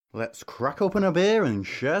Let's crack open a beer and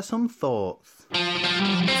share some thoughts.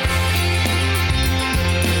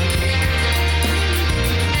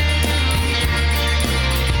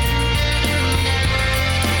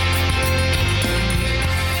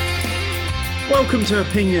 Welcome to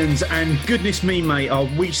Opinions, and goodness me, mate, are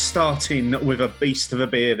we starting with a beast of a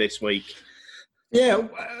beer this week? Yeah,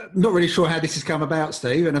 not really sure how this has come about,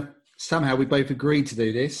 Steve, and somehow we both agreed to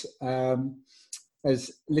do this.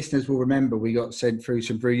 As listeners will remember, we got sent through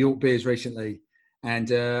some Brew York beers recently,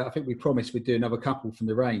 and I think we promised we'd do another couple from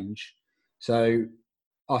the range. So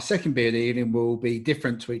our second beer of the evening will be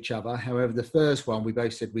different to each other. However, the first one, we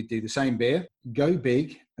both said we'd do the same beer. Go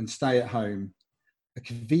big and stay at home. A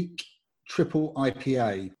Kvik Triple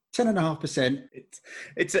IPA. 10.5%.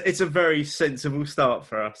 It's a very sensible start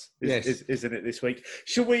for us, isn't it, this week?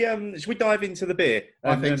 Should we dive into the beer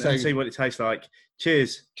and see what it tastes like?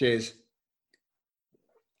 Cheers. Cheers.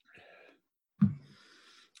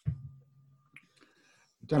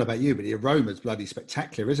 I don't know about you, but the aroma's bloody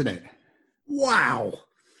spectacular, isn't it? Wow.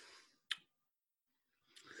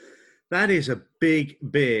 That is a big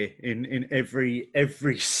beer in every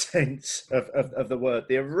sense of the word.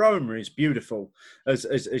 The aroma is beautiful.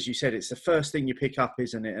 As you said, it's the first thing you pick up,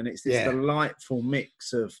 isn't it? And it's this delightful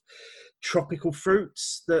mix of tropical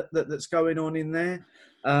fruits that's going on in there.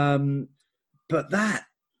 But that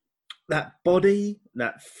body,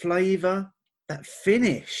 that flavour, that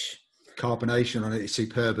finish. Carbonation on it is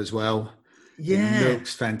superb as well. Yeah. It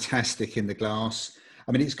looks fantastic in the glass.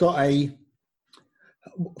 I mean, it's got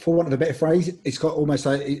for want of a better phrase, it's got almost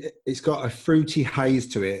it's got a fruity haze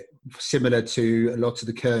to it, similar to a lot of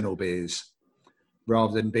the Kernel beers,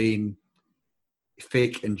 rather than being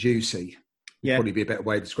thick and juicy. Yeah. Probably be a better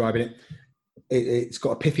way of describing it. It's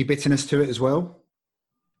got a pithy bitterness to it as well.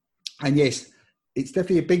 And yes, it's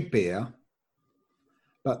definitely a big beer,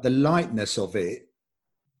 but the lightness of it,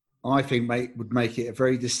 I think, would make it a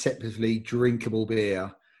very deceptively drinkable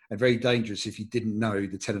beer, and very dangerous if you didn't know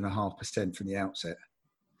the 10.5% from the outset.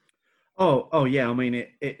 Oh yeah. I mean,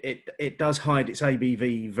 it does hide its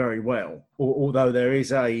ABV very well, although there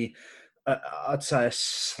is I'd say a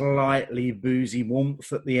slightly boozy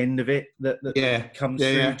warmth at the end of it that comes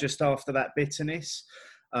through just after that bitterness.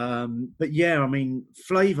 But yeah, I mean,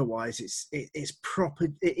 flavour wise, it's proper.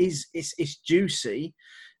 It's juicy.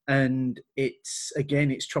 And it's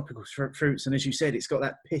tropical fruits. And as you said, it's got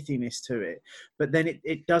that pithiness to it. But then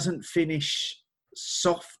it doesn't finish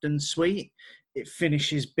soft and sweet. It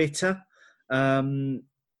finishes bitter. That's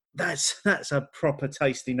a proper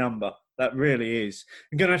tasty number. That really is.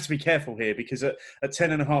 I'm going to have to be careful here because at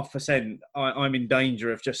 10.5%, I'm in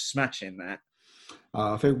danger of just smashing that.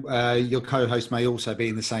 I think your co-host may also be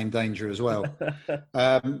in the same danger as well.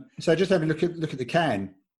 So just having a look at the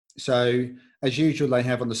can. So as usual, they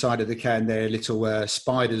have on the side of the can their little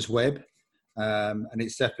spider's web, and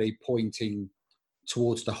it's definitely pointing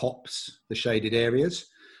towards the hops, the shaded areas.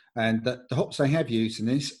 And the hops they have used in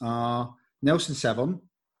this are Nelson Sauvin,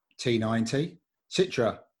 T90,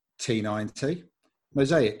 Citra, T90,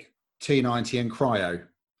 Mosaic, T90 and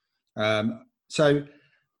Cryo. So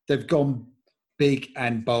they've gone big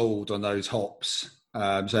and bold on those hops.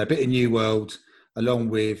 So a bit of New World along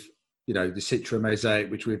with the Citra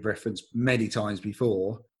Mosaic, which we've referenced many times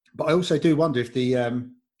before. But I also do wonder if the,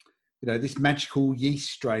 this magical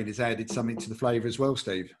yeast strain has added something to the flavour as well,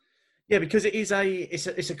 Steve. Yeah, because it's a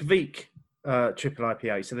Kvik triple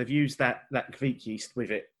IPA, so they've used that Kvik yeast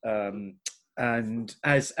with it. And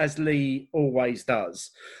as Lee always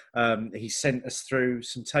does, he sent us through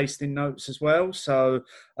some tasting notes as well. So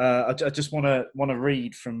I just want to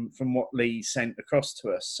read from what Lee sent across to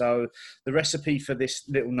us. So the recipe for this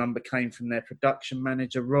little number came from their production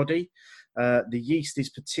manager, Roddy. The yeast is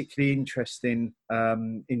particularly interesting.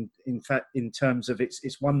 In fact, in terms of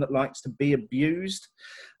it's one that likes to be abused.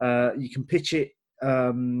 You can pitch it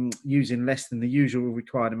using less than the usual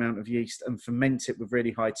required amount of yeast and ferment it with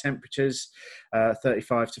really high temperatures,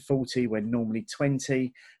 35 to 40 when normally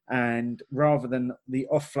 20. And rather than the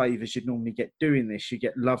off flavours you'd normally get doing this, you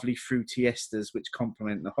get lovely fruity esters which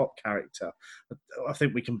complement the hop character. I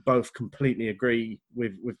think we can both completely agree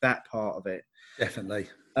with that part of it. Definitely.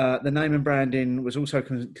 The name and branding was also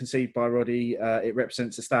conceived by Roddy. It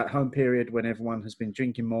represents the stay-at-home period when everyone has been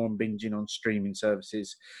drinking more and binging on streaming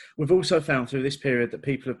services. We've also found through this period that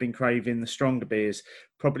people have been craving the stronger beers,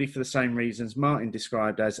 probably for the same reasons Martin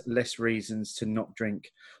described as less reasons to not drink.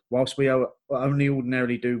 Whilst we only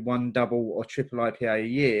ordinarily do one double or triple IPA a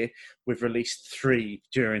year, we've released 3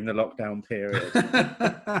 during the lockdown period.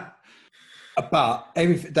 But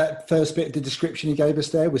that first bit of the description he gave us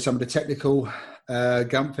there with some of the technical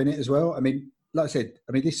gumph in it as well. I mean, like I said,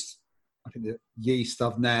 this I think the yeast,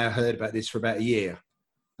 I've now heard about this for about a year.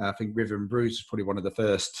 I think River and Brews was probably one of the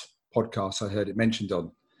first podcasts I heard it mentioned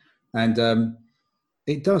on. And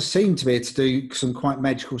it does seem to be able to do some quite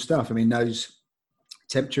magical stuff. I mean, those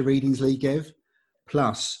temperature readings Lee gave,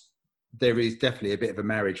 plus there is definitely a bit of a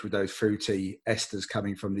marriage with those fruity esters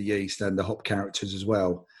coming from the yeast and the hop characters as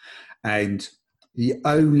well. And the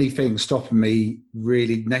only thing stopping me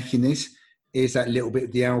really necking this is that little bit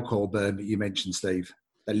of the alcohol burn that you mentioned, Steve.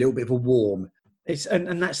 A little bit of a warm. It's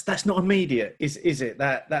and that's not immediate, is it?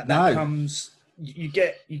 That No. comes. You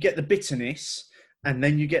get the bitterness, and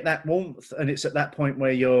then you get that warmth, and it's at that point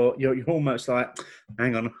where you're almost like,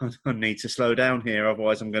 hang on, I need to slow down here,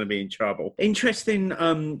 otherwise I'm going to be in trouble. Interesting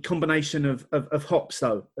combination of hops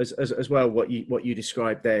though, as well. What you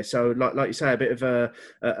described there. So like you say, a bit of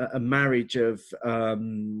a marriage of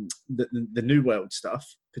the New World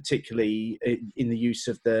stuff, particularly in the use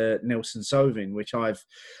of the Nelson Sauvin, which I've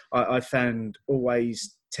found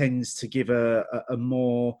always tends to give a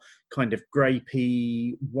more kind of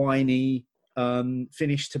grapey, winey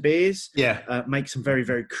finish to beers. Yeah. Makes them very,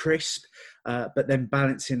 very crisp, but then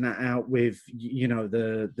balancing that out with, you know,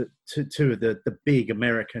 the two of the big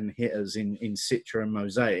American hitters in Citra and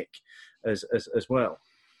Mosaic as well.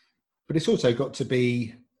 But it's also got to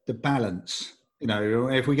be the balance. You know,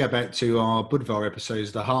 if we go back to our Budvar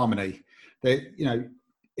episodes, the harmony, you know,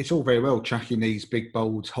 it's all very well chucking these big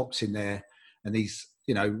bold hops in there and these,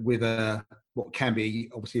 you know, with what can be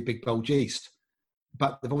obviously a big bold yeast,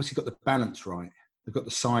 but they've obviously got the balance right. They've got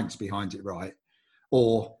the science behind it right,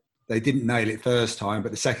 or they didn't nail it first time, but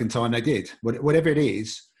the second time they did. Whatever it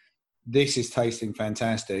is, this is tasting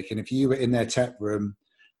fantastic. And if you were in their tap room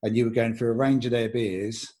and you were going through a range of their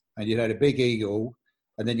beers and you had a Big Eagle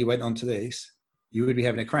and then you went on to this, you would be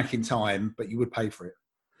having a cracking time, but you would pay for it.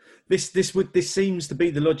 This seems to be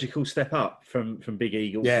the logical step up from Big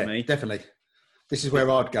Eagle for me. Yeah, definitely. This is where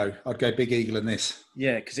I'd go. I'd go Big Eagle in this.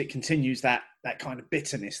 Yeah, because it continues that kind of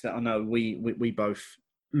bitterness that I know we both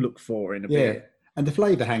look for in a beer. Yeah, and the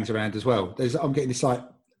flavour hangs around as well. I'm getting this like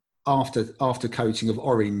after coating of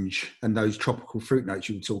orange and those tropical fruit notes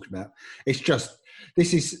you were talking about.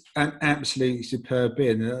 This is an absolutely superb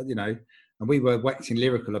beer, and, you know. And we were waxing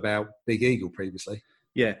lyrical about Big Eagle previously.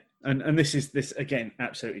 Yeah, and this again,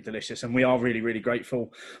 absolutely delicious. And we are really, really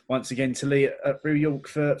grateful once again to Lee at Brew York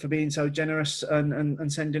for being so generous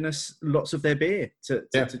and sending us lots of their beer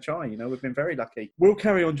to try. You know, we've been very lucky. We'll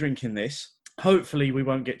carry on drinking this. Hopefully we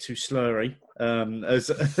won't get too slurry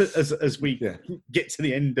as we get to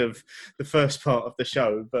the end of the first part of the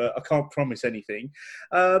show, but I can't promise anything.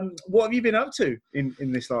 What have you been up to in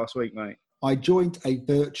this last week, mate? I joined a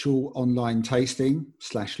virtual online tasting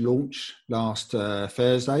 / launch last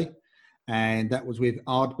Thursday, and that was with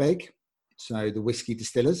Ardbeg, so the whiskey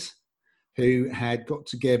distillers, who had got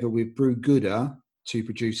together with Brew Gooder to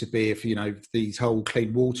produce a beer for, you know, these whole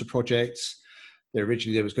clean water projects.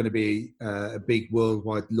 Originally there was going to be a big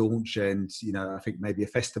worldwide launch and, you know, I think maybe a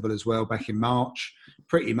festival as well back in March,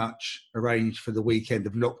 pretty much arranged for the weekend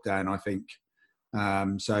of lockdown, I think.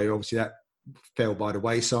 So obviously that fell by the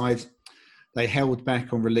wayside. They held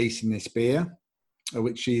back on releasing this beer,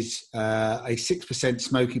 which is a 6%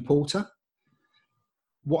 smoky porter.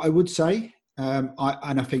 What I would say,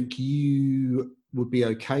 I think you would be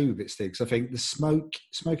okay with it, Stig, because I think the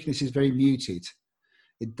smokiness is very muted.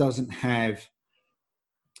 It doesn't have,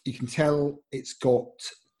 you can tell it's got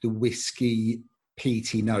the whiskey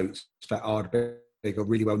peaty notes that Ardbeg are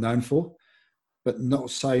really well known for, but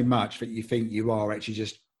not so much that you think you are actually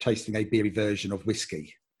just tasting a beery version of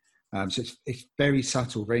whiskey. So it's very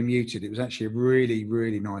subtle, very muted. It was actually a really,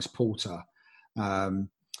 really nice porter.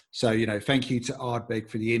 So, you know, thank you to Ardbeg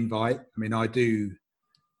for the invite. I mean, I do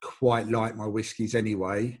quite like my whiskies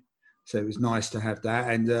anyway. So it was nice to have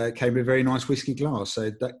that, and came with a very nice whiskey glass. So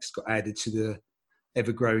that's got added to the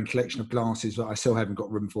ever-growing collection of glasses that I still haven't got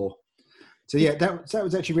room for. So yeah, that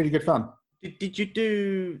was actually really good fun. Did you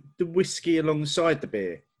do the whiskey alongside the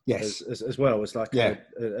beer? Yes. As well as like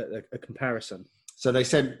a comparison. So they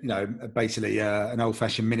sent, you know, basically an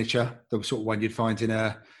old-fashioned miniature, the sort of one you'd find in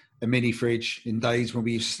a mini fridge in days when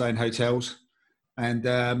we used to stay in hotels.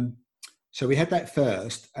 And so we had that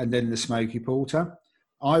first, and then the smoky porter.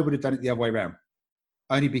 I would have done it the other way around,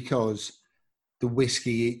 only because the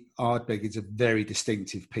whiskey Ardbeg is a very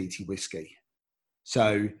distinctive peaty whiskey.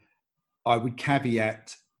 So I would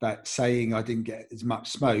caveat that saying I didn't get as much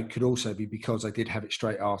smoke could also be because I did have it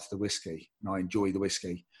straight after the whiskey, and I enjoy the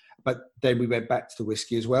whiskey. But then we went back to the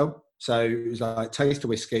whiskey as well. So it was like, taste the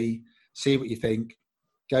whiskey, see what you think,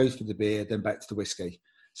 goes for the beer, then back to the whiskey.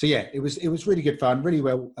 So yeah, it was really good fun, really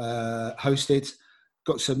well hosted.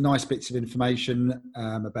 got some nice bits of information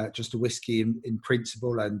about just a whiskey in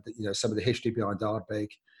principle, and some of the history behind Ardbeg.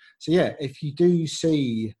 So yeah, if you do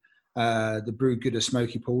see the Brew Gooder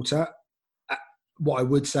Smoky Porter, what I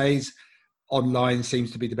would say is online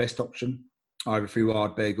seems to be the best option, either through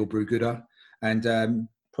Ardbeg or Brew Gooder. And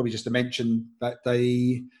probably just to mention that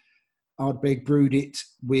Ardbeg brewed it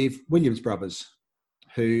with Williams Brothers,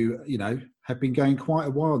 who have been going quite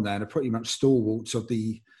a while now and are pretty much stalwarts of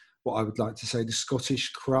what I would like to say the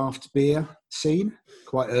Scottish craft beer scene,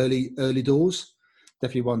 quite early doors.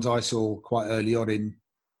 Definitely ones I saw quite early on in,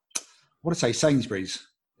 I want to say Sainsbury's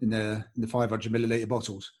in the 500 milliliter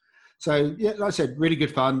bottles. So yeah, like I said, really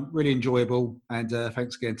good fun, really enjoyable, and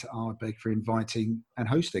thanks again to Ardbeg for inviting and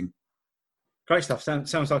hosting. Great stuff.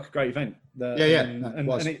 Sounds like a great event.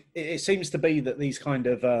 And it seems to be that these kind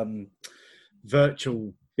of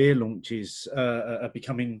virtual beer launches are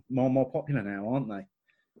becoming more and more popular now, aren't they?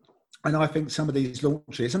 And I think some of these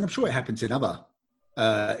launches, and I'm sure it happens in other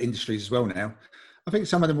industries as well now, I think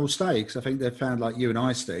some of them will stay, because I think they've found, like you and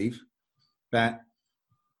I, Steve, that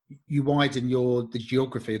you widen the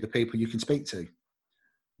geography of the people you can speak to.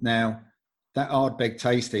 Now, that Ardbeg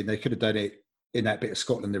tasting, they could have done it in that bit of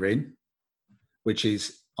Scotland they're in, which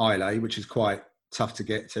is Islay, which is quite tough to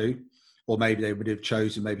get to. Or maybe they would have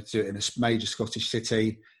chosen maybe to do it in a major Scottish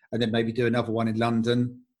city, and then maybe do another one in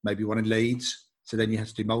London, maybe one in Leeds. So then you have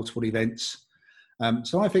to do multiple events.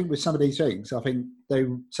 So I think with some of these things, I think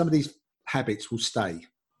some of these habits will stay.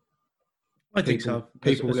 I think so.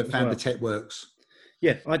 People will have found the tech works.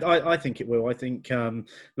 Yeah, I think it will. I think,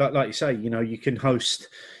 like you say, you can host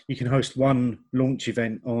one launch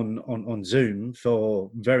event on Zoom for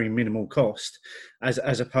very minimal cost,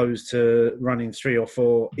 as opposed to running 3 or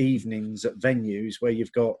 4 evenings at venues where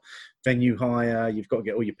you've got venue hire, you've got to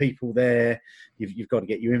get all your people there, you've got to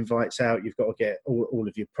get your invites out, you've got to get all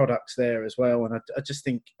of your products there as well. And I just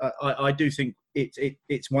think I do think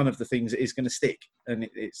it's one of the things that is going to stick, and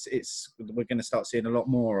we're going to start seeing a lot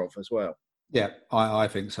more of as well. Yeah, I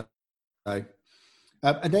think so.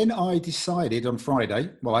 And then I decided on Friday,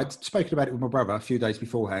 well, I'd spoken about it with my brother a few days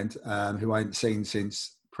beforehand, who I hadn't seen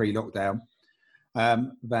since pre-lockdown,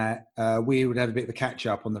 that we would have a bit of a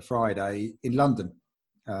catch-up on the Friday in London.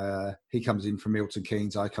 He comes in from Milton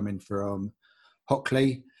Keynes, I come in from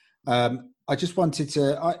Hockley. I just wanted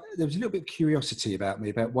to, there was a little bit of curiosity about me,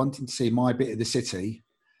 about wanting to see my bit of the city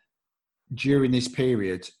during this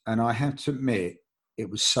period. And I have to admit, it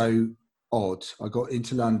was so odd. I got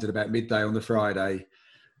into London about midday on the Friday,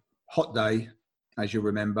 hot day, as you'll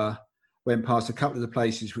remember, went past a couple of the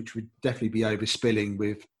places which would definitely be overspilling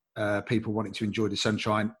with people wanting to enjoy the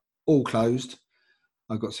sunshine, all closed.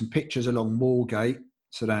 I've got some pictures along Moorgate,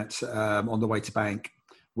 so that's on the way to Bank,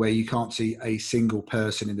 where you can't see a single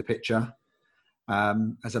person in the picture.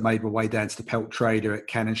 As I made my way down to the Pelt Trader at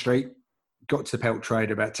Cannon Street, got to the Pelt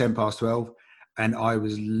Trader about 12:10, and I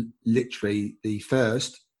was literally the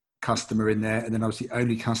first customer in there, and then I was the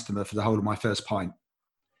only customer for the whole of my first pint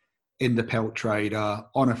in the Pelt Trader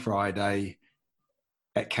on a Friday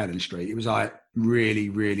at Cannon Street. It was like really,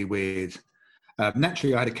 really weird.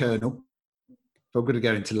 Naturally, I had a Kernel. If I'm going to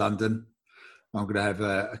go into London, I'm going to have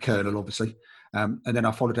a Kernel, obviously. And then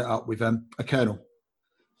I followed it up with a Kernel.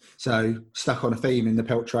 So stuck on a theme in the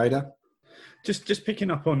Pelt Trader. Just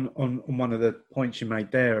picking up on one of the points you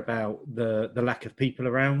made there about the lack of people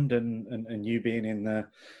around, and you being in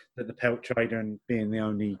the Pelt Trader and being the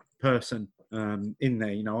only person in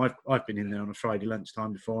there. I've been in there on a Friday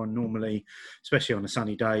lunchtime before, and normally, especially on a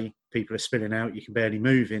sunny day, people are spilling out. You can barely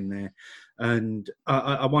move in there. And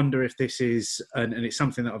I wonder if this is, and it's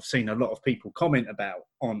something that I've seen a lot of people comment about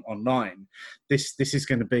online, this is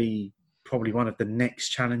going to be probably one of the next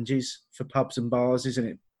challenges for pubs and bars, isn't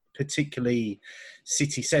it? Particularly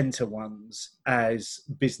city centre ones, as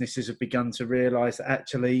businesses have begun to realise that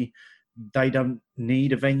actually they don't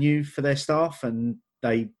need a venue for their staff, and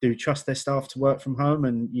they do trust their staff to work from home.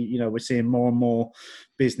 And we're seeing more and more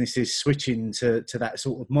businesses switching to that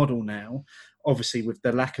sort of model now. Obviously, with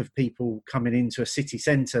the lack of people coming into a city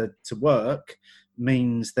centre to work,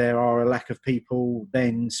 means there are a lack of people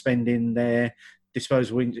then spending their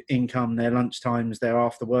disposable income, their lunch times, their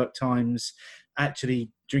after work times,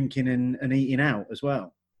 actually drinking and eating out as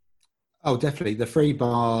well. Oh, definitely. The 3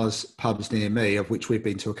 bars, pubs near me, of which we've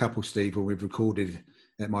been to a couple, Steve, or we've recorded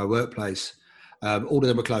at my workplace, all of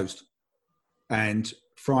them are closed. And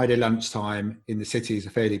Friday lunchtime in the city is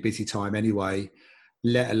a fairly busy time anyway,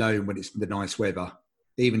 let alone when it's the nice weather.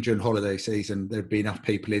 Even during holiday season, there'd be enough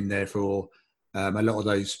people in there for a lot of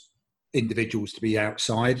those individuals to be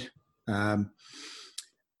outside. And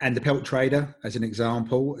the Pelt Trader, as an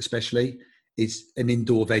example, especially, is an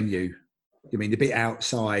indoor venue. I mean, the bit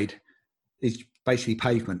outside is basically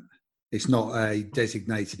pavement. It's not a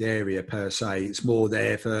designated area per se. It's more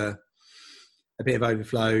there for a bit of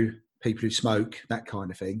overflow, people who smoke, that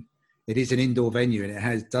kind of thing. It is an indoor venue, and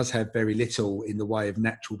it does have very little in the way of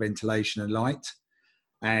natural ventilation and light.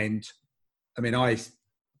 And I mean,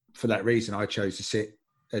 for that reason, I chose to sit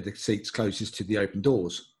at the seats closest to the open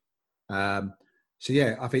doors. So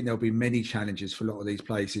yeah, I think there'll be many challenges for a lot of these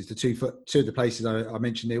places. The two of the places I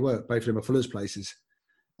mentioned near work, both of them are Fuller's places,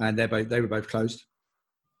 and they were both closed.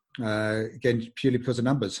 Again, purely because of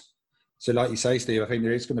numbers. So like you say, Steve, I think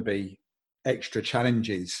there is going to be extra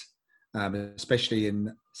challenges, especially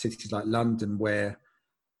in cities like London, where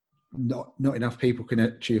not enough people can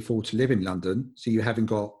actually afford to live in London. So you haven't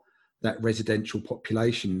got that residential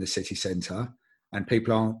population in the city centre, and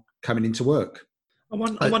people aren't coming into work.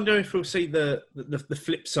 I wonder if we'll see the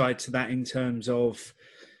flip side to that in terms of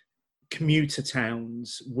commuter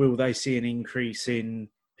towns. Will they see an increase in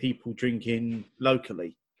people drinking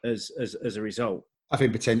locally as a result? I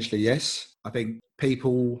think potentially, yes. I think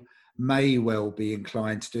people may well be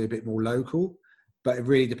inclined to do a bit more local, but it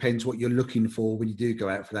really depends what you're looking for when you do go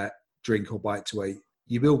out for that drink or bite to eat.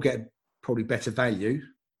 You will get probably better value,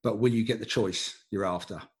 but will you get the choice you're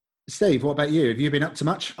after? Steve, what about you? Have you been up to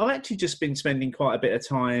much? I've actually just been spending quite a bit of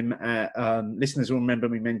time at, listeners will remember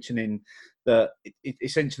me mentioning that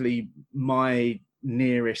essentially my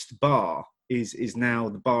nearest bar is now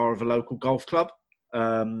the bar of a local golf club.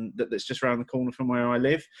 That's just around the corner from where I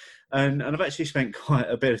live, and I've actually spent quite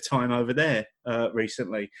a bit of time over there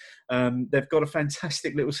recently. They've got a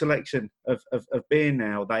fantastic little selection of beer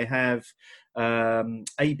now. They have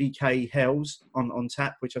ABK Hells on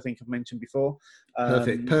tap, which I think I've mentioned before.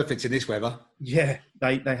 Perfect in this weather. Yeah,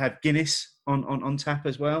 they have Guinness on tap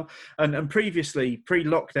as well, and previously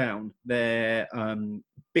pre-lockdown their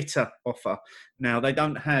bitter offer. Now they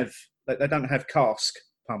don't have cask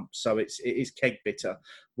pumps, so it is keg bitter,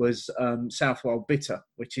 was Southwold Bitter,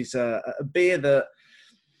 which is a beer that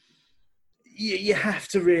you have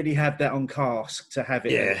to really have that on cask to have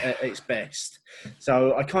it at its best.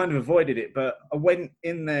 So I kind of avoided it, but I went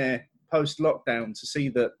in there post-lockdown to see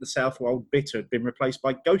that the Southwold Bitter had been replaced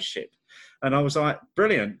by Ghost Ship, and I was like,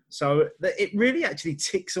 brilliant. So it really actually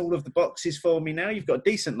ticks all of the boxes for me now. You've got a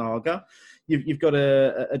decent lager, you've got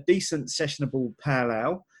a decent sessionable pale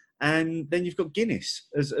ale, and then you've got Guinness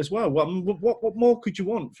as well. What more could you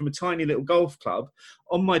want from a tiny little golf club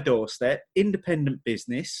on my doorstep? Independent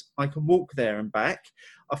business. I can walk there and back.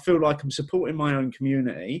 I feel like I'm supporting my own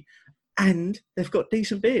community, and they've got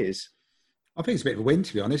decent beers. I think it's a bit of a win,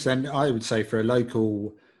 to be honest. And I would say for a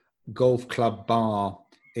local golf club bar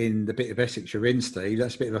in the bit of Essex you're in, Steve,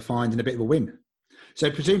 that's a bit of a find and a bit of a win.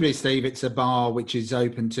 So presumably, Steve, it's a bar which is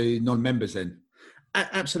open to non-members then?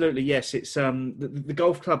 Absolutely, yes. It's the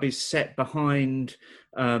golf club is set behind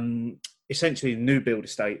essentially the new build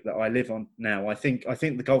estate that I live on now. I think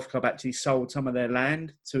the golf club actually sold some of their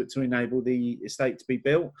land to enable the estate to be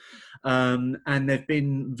built, and they've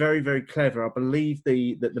been very, very clever. I believe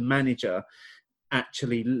that the manager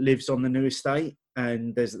actually lives on the new estate,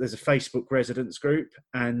 and there's a Facebook residents group,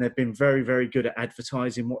 and they've been very, very good at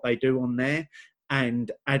advertising what they do on there,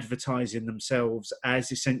 and advertising themselves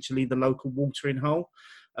as essentially the local watering hole.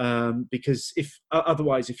 Because if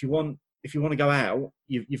you want to go out,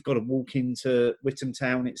 you've got to walk into Witham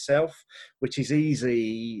Town itself, which is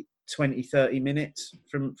easy 20, 30 minutes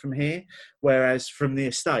from here. Whereas from the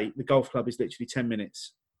estate, the golf club is literally 10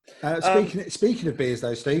 minutes. Speaking of beers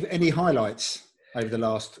though, Steve, any highlights over the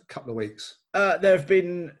last couple of weeks? There have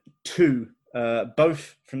been two,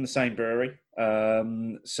 both from the same brewery. I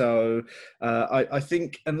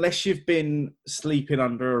think unless you've been sleeping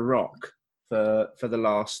under a rock for the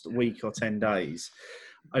last week or 10 days,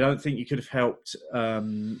 I don't think you could have helped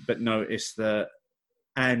but notice that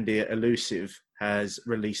Andy at Elusive has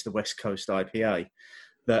released the West Coast IPA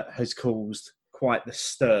that has caused quite the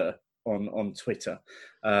stir on Twitter.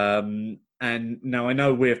 And now I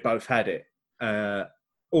know we've both had it.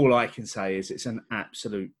 All I can say is it's an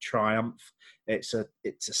absolute triumph. It's a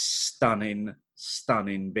stunning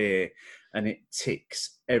beer, and it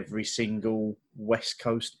ticks every single West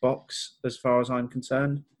Coast box as far as I'm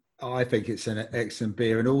concerned. I think it's an excellent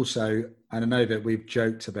beer, and I know that we've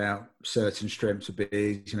joked about certain strengths of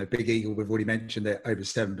beers. You know, Big Eagle, we've already mentioned it, over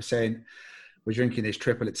 7%. We're drinking this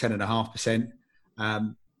triple at 10.5%,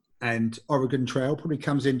 and Oregon Trail probably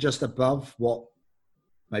comes in just above what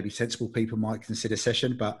maybe sensible people might consider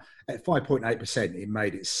session, but at 5.8%, it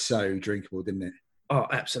made it so drinkable, didn't it? Oh,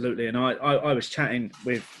 absolutely. And I was chatting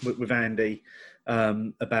with Andy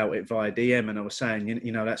about it via DM, and I was saying,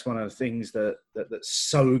 you know, that's one of the things that's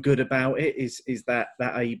so good about it is that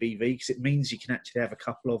ABV, because it means you can actually have a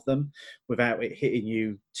couple of them without it hitting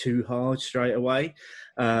you too hard straight away.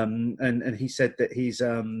 And he said that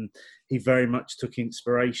he very much took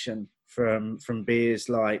inspiration from beers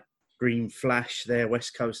like Green Flash, their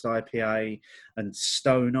West Coast IPA, and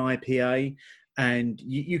Stone IPA. And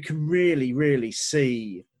you can really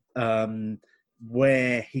see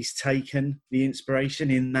where he's taken the inspiration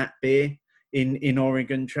in that beer in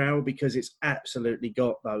Oregon Trail, because it's absolutely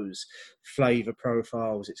got those flavour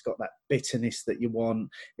profiles. It's got that bitterness that you want.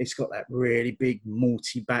 It's got that really big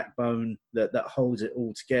malty backbone that holds it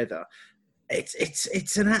all together.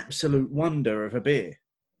 It's an absolute wonder of a beer.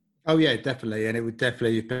 Oh yeah, definitely, and it would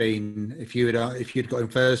definitely have been if you'd got him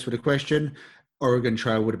first with a question. Oregon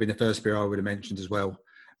Trail would have been the first beer I would have mentioned as well.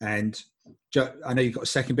 And I know you've got a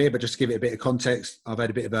second beer, but just to give it a bit of context, I've had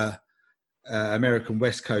a bit of a American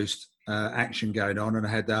West Coast action going on, and I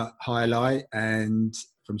had that Highlight and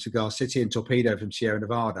from Cigar City and Torpedo from Sierra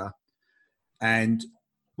Nevada. And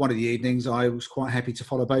one of the evenings, I was quite happy to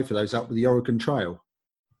follow both of those up with the Oregon Trail.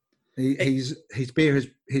 His beer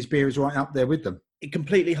is right up there with them. It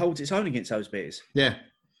completely holds its own against those beers. Yeah,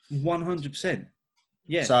 100%.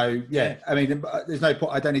 Yeah. So yeah, I mean, there's no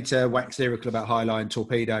point. I don't need to wax lyrical about Highline and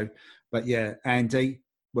Torpedo, but yeah, Andy,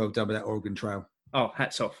 well done with that Oregon Trail. Oh,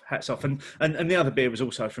 hats off. And the other beer was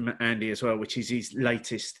also from Andy as well, which is his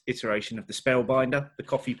latest iteration of the Spellbinder, the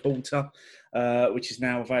Coffee Porter, which is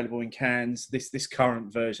now available in cans. This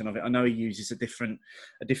current version of it, I know he uses a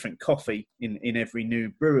different coffee in every new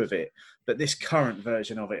brew of it, but this current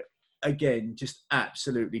version of it, again, just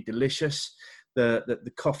absolutely delicious.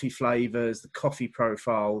 The coffee flavours, the coffee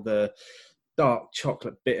profile, the dark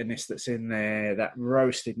chocolate bitterness that's in there, that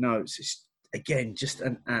roasted notes. It's, again, just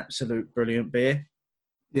an absolute brilliant beer.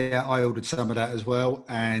 Yeah, I ordered some of that as well,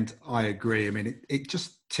 and I agree. I mean, it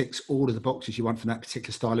just ticks all of the boxes you want from that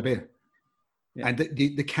particular style of beer. Yeah. And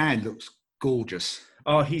the can looks gorgeous.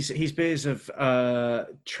 Oh, his beers have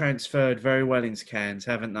transferred very well into cans,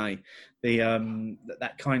 haven't they?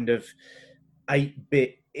 That kind of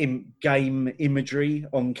 8-bit game imagery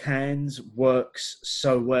on cans works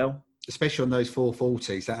so well, especially on those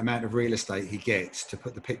 440s. That amount of real estate he gets to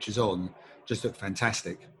put the pictures on just look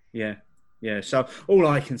fantastic. Yeah. So all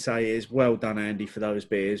I can say is well done, Andy, for those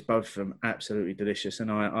beers. Both of them absolutely delicious, and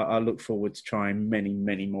I look forward to trying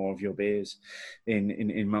many more of your beers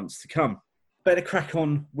in months to come. Better crack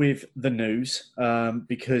on with the news,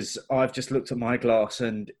 because I've just looked at my glass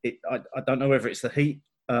and I don't know whether it's the heat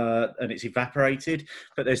and it's evaporated,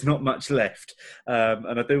 but there's not much left.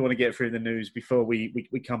 And I do want to get through the news before we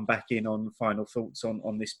come back in on final thoughts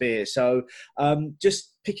on this beer. So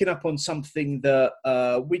just picking up on something that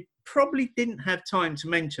we probably didn't have time to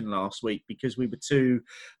mention last week because we were too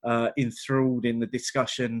enthralled in the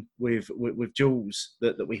discussion with Jules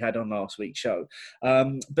that we had on last week's show.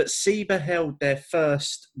 But SIBA held their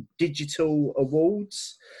first digital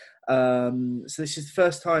awards. So this is the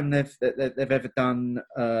first time they've ever done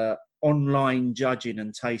online judging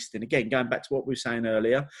and tasting. Again, going back to what we were saying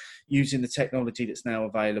earlier, using the technology that's now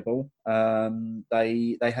available.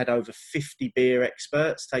 They had over 50 beer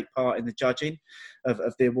experts take part in the judging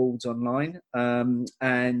of the awards online.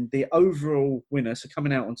 And the overall winner, so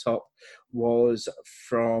coming out on top, was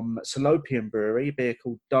from Salopian Brewery, a beer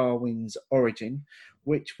called Darwin's Origin,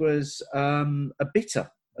 which was a bitter,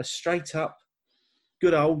 a straight up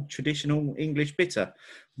good old traditional English bitter,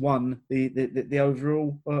 won the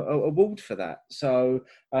overall award for that. So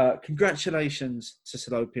congratulations to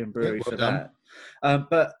Salopian Brewery for that.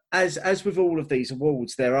 But as with all of these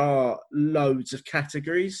awards, there are loads of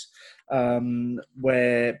categories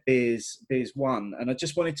where beers won, and I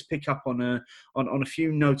just wanted to pick up on a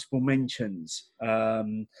few notable mentions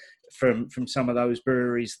from some of those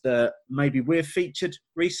breweries that maybe we've featured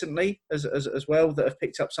recently as well, that have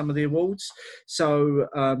picked up some of the awards. So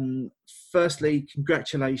firstly,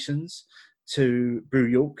 congratulations to Brew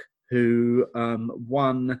York, who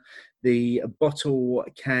won the bottle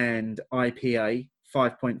canned IPA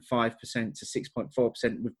 5.5% to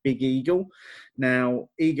 6.4% with Big Eagle. Now,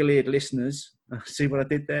 eagle-eared listeners, see what I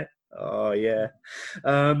did there? Oh yeah,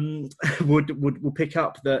 would pick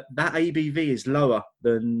up that ABV is lower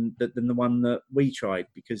than the one that we tried,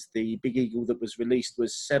 because the Big Eagle that was released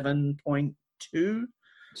was 7.2. 7.1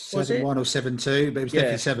 or 7.2, but it was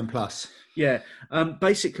definitely 7+. Yeah.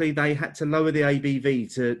 Basically, they had to lower the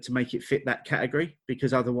ABV to make it fit that category,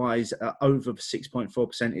 because otherwise, over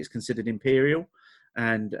 6.4% is considered imperial.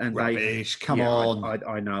 and Rubbish, come yeah, on.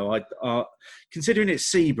 I know. Considering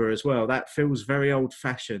it's Sebra as well, that feels very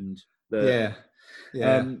old-fashioned. Yeah.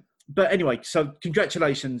 But anyway, so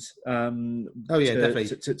congratulations definitely.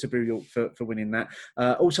 to Brew York for winning that.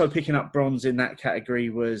 Also picking up bronze in that category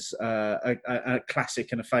was a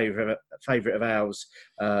classic and a favourite of ours,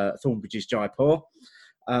 Thornbridge's Jaipur.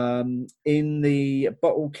 In the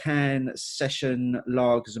bottle can session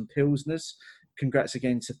lagers and pilsners, congrats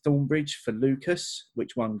again to Thornbridge for Lucas,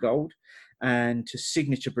 which won gold, and to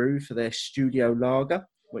Signature Brew for their studio lager,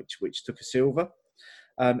 which took a silver.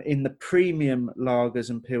 In the premium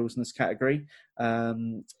lagers and pilsners category,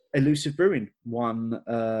 Elusive Brewing won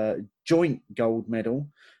joint gold medal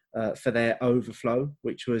for their Overflow,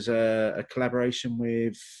 which was a collaboration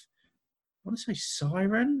with, I want to say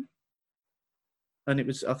Siren,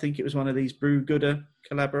 and I think it was one of these Brew Gooder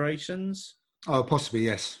collaborations. Oh, possibly,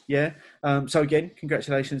 yes. Yeah. So again,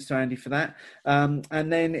 congratulations to Andy for that.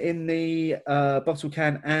 And then in the bottle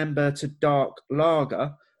can amber to dark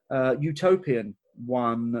lager, Utopian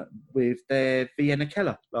won with their Vienna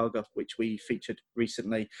Keller lager, which we featured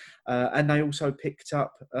recently. And they also picked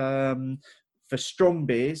up, for strong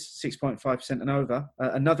beers, 6.5% and over,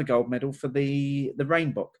 another gold medal for the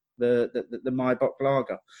Rainbock, the Maibach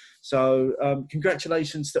lager. So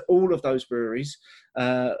congratulations to all of those breweries,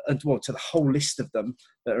 and well, to the whole list of them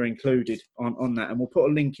that are included on that. And we'll put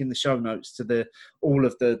a link in the show notes to all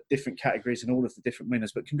of the different categories and all of the different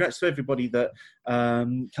winners. But congrats to everybody that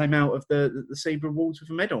came out of the Sebra Awards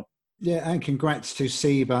with a medal. Yeah, and congrats to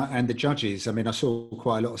Sebra and the judges. I mean, I saw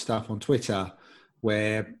quite a lot of stuff on Twitter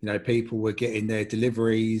where, people were getting their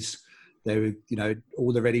deliveries. They were,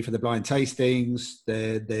 all the ready for the blind tastings,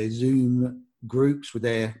 their Zoom groups with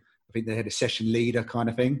I think they had a session leader kind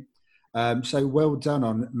of thing. So well done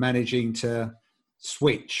on managing to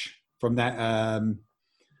switch from that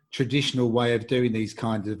traditional way of doing these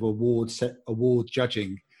kinds of award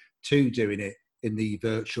judging to doing it in the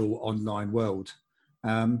virtual online world.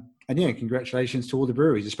 And yeah, congratulations to all the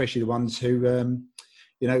breweries, especially the ones who,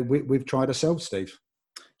 we've tried ourselves, Steve.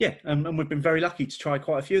 Yeah, and we've been very lucky to try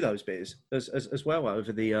quite a few of those beers as well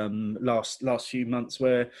over the last few months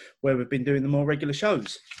where we've been doing the more regular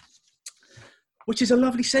shows, which is a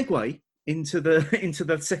lovely segue into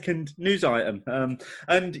the second news item.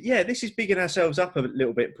 And yeah, this is bigging ourselves up a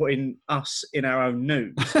little bit, putting us in our own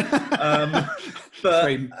news.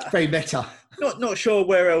 But very meta. Not sure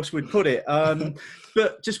where else we'd put it.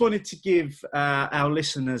 But just wanted to give our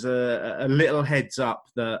listeners a little heads up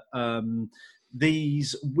that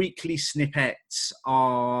these weekly snippets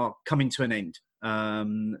are coming to an end.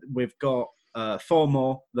 We've got 4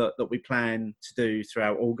 more that we plan to do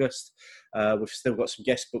throughout August. We've still got some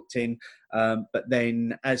guests booked in. But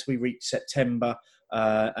then as we reach September,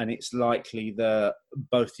 and it's likely that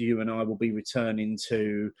both you and I will be returning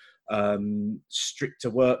to stricter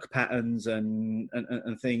work patterns and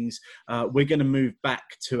things, we're going to move back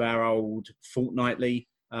to our old fortnightly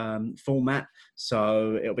format.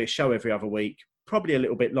 So it'll be a show every other week, probably a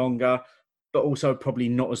little bit longer, but also probably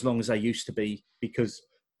not as long as they used to be, because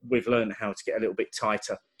we've learned how to get a little bit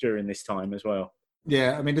tighter during this time as well.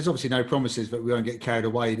 Yeah, I mean, there's obviously no promises, but we won't get carried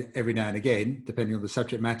away every now and again, depending on the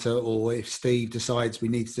subject matter, or if Steve decides we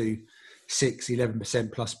need to do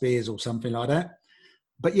 11% plus beers or something like that.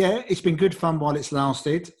 But yeah, it's been good fun while it's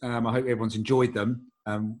lasted. I hope everyone's enjoyed them.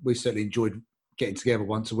 We certainly enjoyed getting together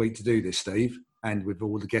once a week to do this, Steve, and with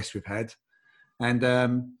all the guests we've had. And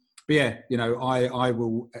but yeah, I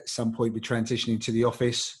will at some point be transitioning to the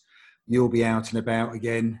office. You'll be out and about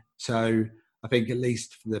again. So I think at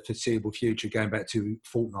least for the foreseeable future, going back to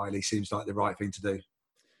fortnightly seems like the right thing to do.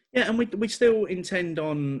 Yeah, and we still intend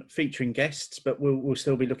on featuring guests, but we'll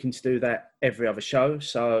still be looking to do that every other show.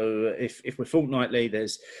 So if we're fortnightly,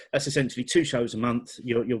 that's essentially 2 shows a month.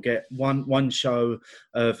 You'll get one show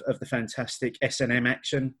of the fantastic S&M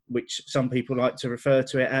action, which some people like to refer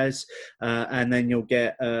to it as, and then you'll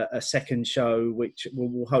get a second show, which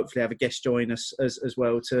will hopefully have a guest join us as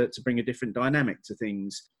well to bring a different dynamic to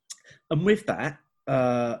things. And with that,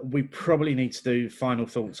 we probably need to do final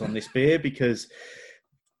thoughts on this beer, because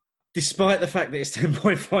despite the fact that it's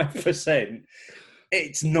 10.5%,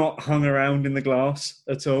 it's not hung around in the glass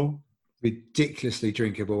at all. Ridiculously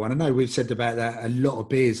drinkable. And I know we've said about that a lot of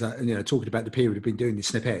beers, talking about the period we've been doing the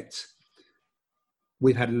snippets.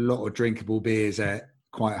 We've had a lot of drinkable beers at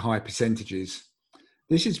quite high percentages.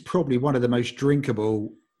 This is probably one of the most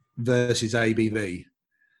drinkable versus ABV.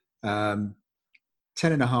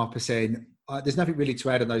 10.5%. There's nothing really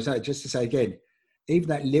to add on those. Just to say again, even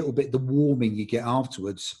that little bit, the warming you get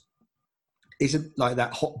afterwards, isn't like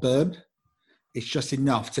that hot burn. It's just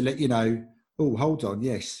enough to let you know, Oh, hold on.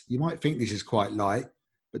 Yes, you might think this is quite light,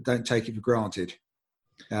 but don't take it for granted.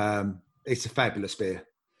 It's a fabulous beer.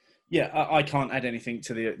 Yeah, I can't add anything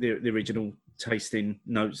to the original tasting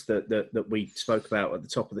notes that we spoke about at the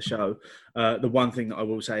top of the show. The one thing that I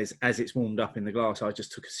will say is, as it's warmed up in the glass, I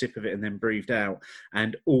just took a sip of it and then breathed out,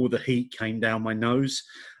 and all the heat came down my nose,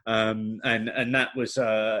 and that was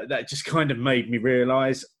that just kind of made me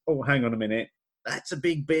realise, oh, hang on a minute, that's a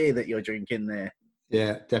big beer that you're drinking there.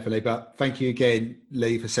 Yeah, definitely. But thank you again,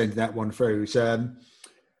 Lee, for sending that one through. So,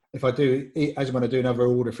 if I do, as when I do another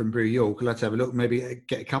order from Brew York, let's have a look. Maybe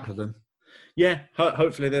get a couple of them. Yeah,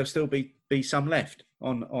 hopefully there'll still be some left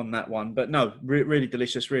on that one. But no, really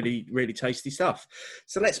delicious, really, really tasty stuff.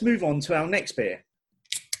 So let's move on to our next beer.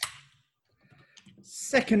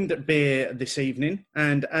 Second beer this evening.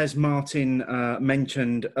 And as Martin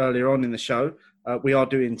mentioned earlier on in the show, we are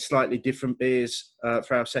doing slightly different beers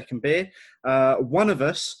for our second beer. One of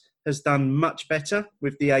us has done much better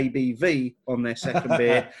with the ABV on their second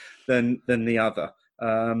beer than the other.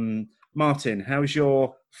 Martin, how's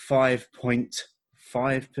your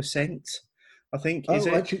 5.5%? I think is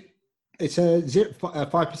it? Actually, it's a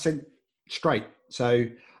 5% straight. So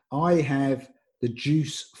I have the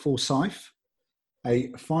Juice Forsyth, a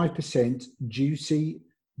 5% juicy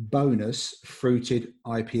bonus fruited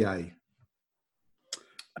IPA,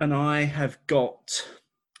 and I have got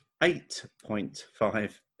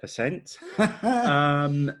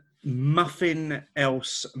 8.5%. Muffin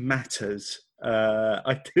Else Matters.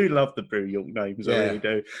 I do love the Brew York names, I really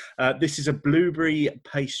do. This is a blueberry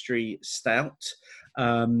pastry stout.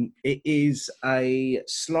 It is a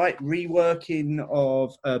slight reworking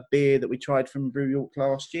of a beer that we tried from Brew York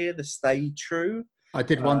last year, the Stay True. I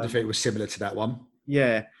did wonder if it was similar to that one.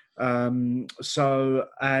 Yeah. So,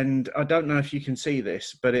 and I don't know if you can see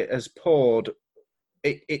this, but it has poured.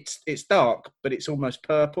 It's dark, but it's almost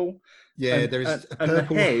purple. Yeah, and, there is a and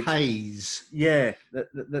purple the head, haze. Yeah,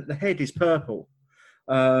 the head is purple.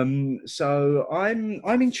 So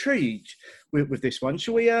I'm intrigued with this one.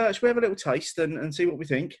 Shall we have a little taste and see what we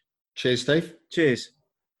think? Cheers, Steve. Cheers.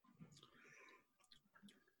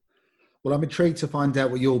 Well, I'm intrigued to find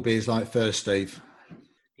out what your beer's like first, Steve.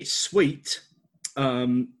 It's sweet.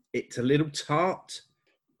 It's a little tart,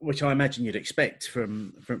 which I imagine you'd expect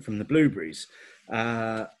from the blueberries.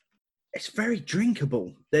 It's very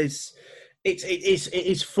drinkable. It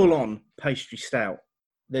is full on pastry stout.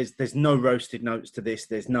 There's no roasted notes to this.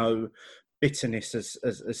 There's no bitterness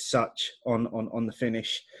as such on the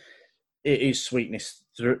finish. It is sweetness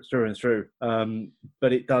through and through.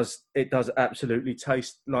 But it does absolutely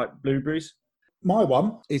taste like blueberries. My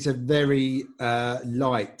one is a very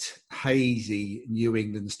light, hazy New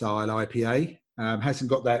England style IPA. Hasn't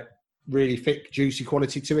got that really thick, juicy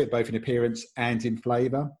quality to it, both in appearance and in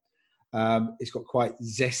flavour. It's got quite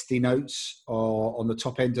zesty notes on the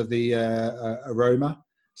top end of the aroma,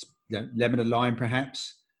 lemon and lime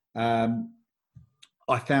perhaps. I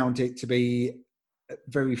found it to be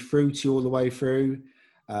very fruity all the way through.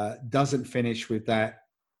 Doesn't finish with that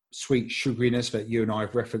sweet sugariness that you and I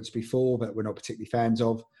have referenced before that we're not particularly fans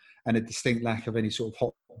of, and a distinct lack of any sort of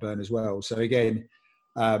hot burn as well. So again,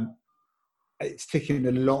 it's ticking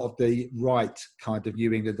a lot of the right kind of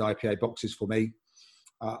New England IPA boxes for me.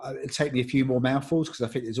 It'll take me a few more mouthfuls because I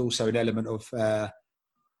think there's also an element of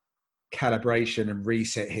calibration and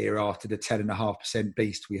reset here after the 10.5%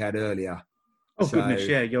 beast we had earlier. Oh, so, goodness,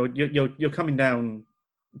 yeah, you're coming down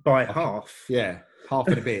by half. Yeah, half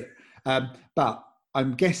and a bit. But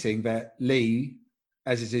I'm guessing that Lee,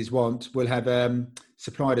 as is his wont, will have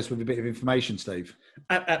supplied us with a bit of information, Steve.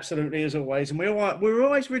 Absolutely, as always, and we're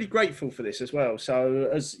always really grateful for this as well. So,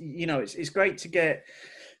 as you know, it's great to get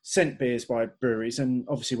sent beers by breweries, and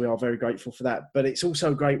obviously we are very grateful for that. But it's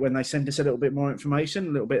also great when they send us a little bit more information,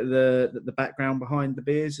 a little bit of the background behind the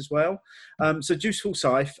beers as well. So, Juice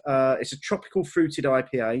Forsyth, it's a tropical fruited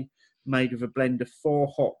IPA made with a blend of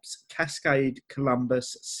 4 hops: Cascade,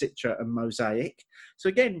 Columbus, Citra, and Mosaic. So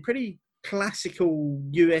again, pretty classical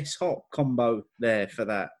US hop combo there for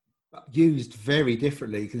that. Used very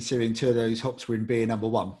differently, considering 2 of those hops were in beer number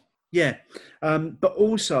 1. Yeah, but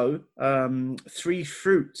also 3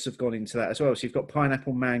 fruits have gone into that as well. So you've got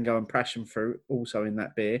pineapple, mango, and passion fruit also in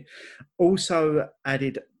that beer. Also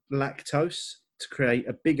added lactose to create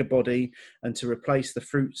a bigger body and to replace the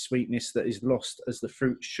fruit sweetness that is lost as the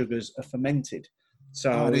fruit sugars are fermented.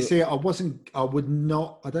 So you see, I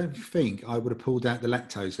don't think I would have pulled out the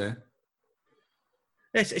lactose there.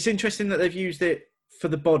 Yes, it's interesting that they've used it for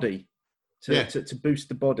the body to boost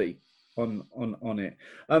the body. on it.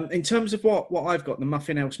 In terms of what I've got, the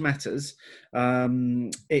Muffin Else Matters.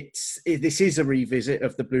 This is a revisit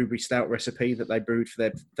of the blueberry stout recipe that they brewed for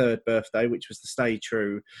their 3rd birthday, which was the Stay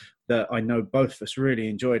True that I know both of us really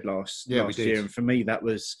enjoyed last year, and for me that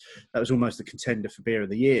was almost a contender for beer of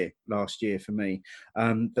the year last year for me.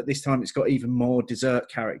 But this time it's got even more dessert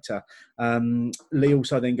character. Lee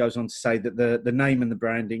also then goes on to say that the name and the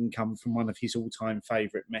branding come from one of his all-time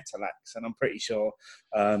favourite metal acts, and I'm pretty sure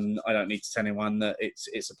I don't need to tell anyone that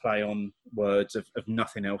it's a play on words of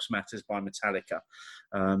Nothing Else Matters by Metallica.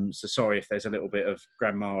 So sorry if there's a little bit of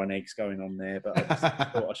grandma and eggs going on there, but I just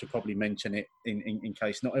thought I should probably mention it in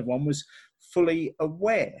case not everyone was fully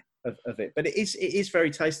aware of it. But it is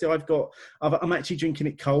very tasty. I'm actually drinking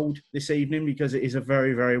it cold this evening because it is a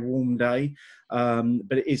very, very warm day.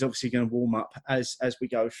 But it is obviously going to warm up as we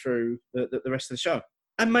go through the rest of the show.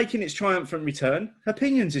 And making its triumphant return,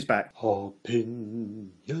 Opinions is back.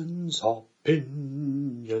 Opinions,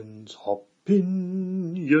 opinions,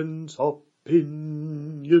 opinions,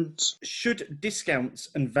 opinions. Should discounts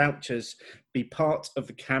and vouchers be part of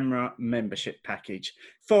the CAMRA membership package?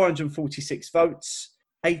 446 votes,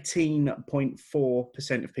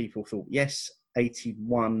 18.4% of people thought yes,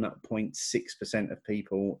 81.6% of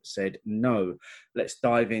people said no. Let's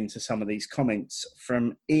dive into some of these comments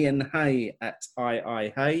from Ian Hay at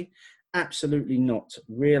II Hay. Absolutely not.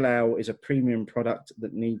 Real ale is a premium product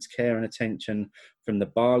that needs care and attention from the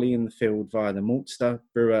barley in the field via the maltster,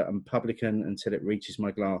 brewer and publican until it reaches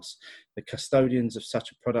my glass. The custodians of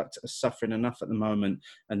such a product are suffering enough at the moment,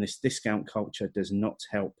 and this discount culture does not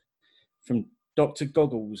help. From Dr.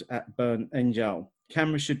 Goggles at Burn Angel.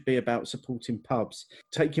 CAMRA should be about supporting pubs.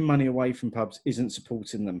 Taking money away from pubs isn't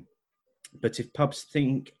supporting them. But if pubs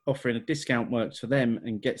think offering a discount works for them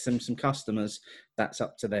and gets them some customers, that's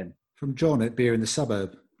up to them. From John at Beer in the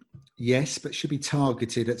Suburb. Yes, but should be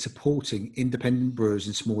targeted at supporting independent brewers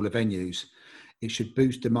in smaller venues. It should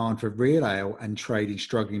boost demand for real ale and trade in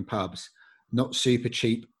struggling pubs, not super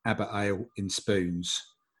cheap Abbott ale in spoons.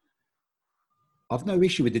 I've no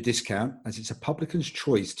issue with the discount, as it's a publican's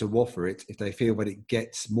choice to offer it if they feel that it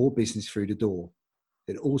gets more business through the door.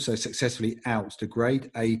 It also successfully outs the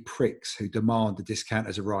grade A pricks who demand the discount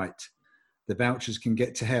as a right. The vouchers can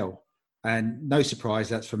get to hell. And no surprise,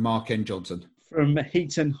 that's from Mark N. Johnson. From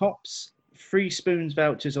Heaton Hops, free spoons,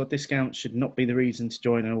 vouchers or discounts should not be the reason to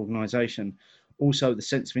join an organisation. Also, the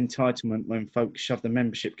sense of entitlement when folks shove the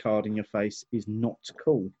membership card in your face is not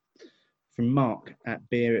cool. From Mark at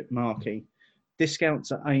Beer at Markey,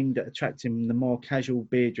 discounts are aimed at attracting the more casual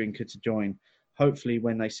beer drinker to join. Hopefully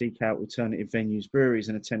when they seek out alternative venues, breweries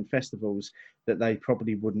and attend festivals that they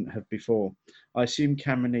probably wouldn't have before. I assume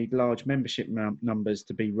CAMRA need large membership numbers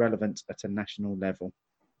to be relevant at a national level.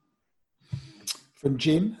 From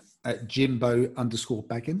Jim at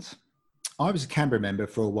Jimbo_Baggins. I was a CAMRA member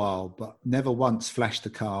for a while, but never once flashed the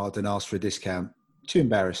card and asked for a discount. Too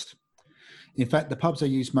embarrassed. In fact, the pubs I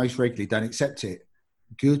use most regularly don't accept it.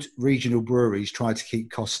 Good regional breweries try to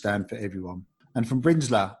keep costs down for everyone. And from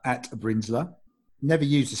Brinsler at Brinsler. Never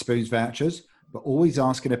use the spoons vouchers, but always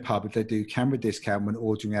ask in a pub if they do CAMRA discount when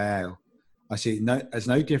ordering ale. I see it as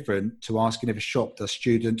no different to asking if a shop does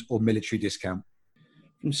student or military discount.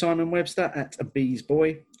 From Simon Webster at A Bees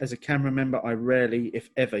Boy. As a CAMRA member, I rarely,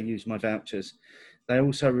 if ever, use my vouchers. They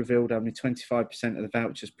also revealed only 25% of the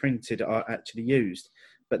vouchers printed are actually used,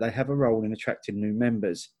 but they have a role in attracting new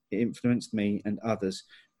members. It influenced me and others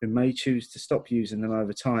who may choose to stop using them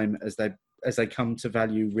over time as they come to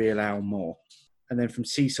value real ale more. And then from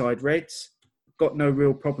Seaside Reds, got no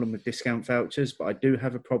real problem with discount vouchers, but I do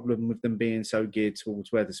have a problem with them being so geared towards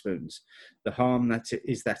Wetherspoons. The harm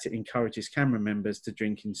is that it encourages CAMRA members to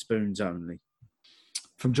drink in spoons only.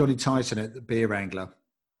 From Johnny Tyson at the Beer Wrangler.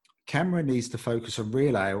 CAMRA needs to focus on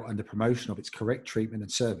real ale and the promotion of its correct treatment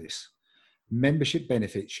and service. Membership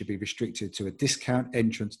benefits should be restricted to a discount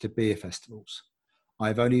entrance to beer festivals. I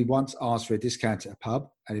have only once asked for a discount at a pub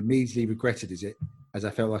and immediately regretted it, as I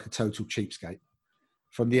felt like a total cheapskate.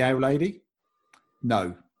 From the Ale Lady,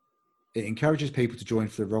 no. It encourages people to join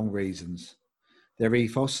for the wrong reasons. Their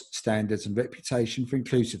ethos, standards and reputation for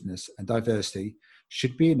inclusiveness and diversity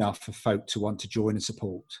should be enough for folk to want to join and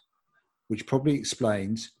support, which probably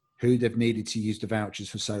explains who they've needed to use the vouchers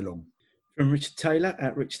for so long. From Richard Taylor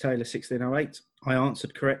at Rich Taylor 1608, I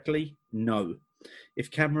answered correctly, no. If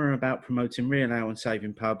CAMRA are about promoting real ale and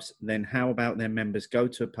saving pubs, then how about their members go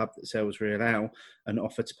to a pub that sells real ale and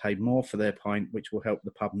offer to pay more for their pint, which will help the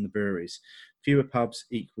pub and the breweries? Fewer pubs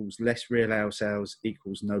equals less real ale sales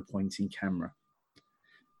equals no point in CAMRA.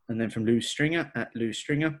 And then from Lou Stringer at Lou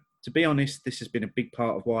Stringer, To be honest, this has been a big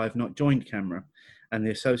part of why I've not joined CAMRA, and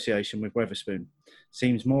the association with Wetherspoon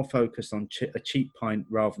seems more focused on a cheap pint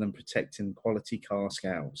rather than protecting quality cask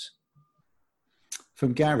ales.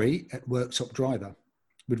 From Gary at Worktop Driver.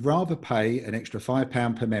 Would rather pay an extra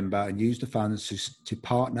 £5 per member and use the funds to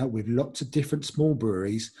partner with lots of different small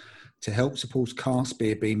breweries to help support cask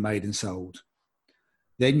beer being made and sold.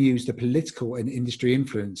 Then use the political and industry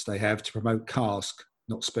influence they have to promote cask,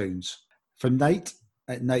 not spoons. From Nate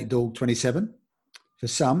at Nate Dog 27. For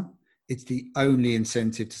some, it's the only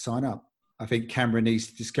incentive to sign up. I think CAMRA needs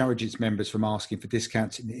to discourage its members from asking for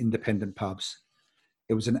discounts in independent pubs.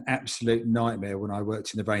 It was an absolute nightmare when I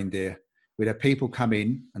worked in the Reindeer. We'd have people come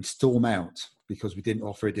in and storm out because we didn't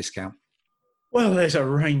offer a discount. Well, there's a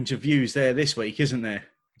range of views there this week, isn't there?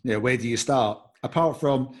 Yeah, where do you start? Apart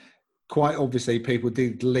from, quite obviously, people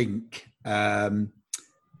did link the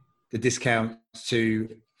discounts to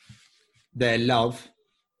their love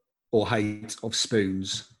or hate of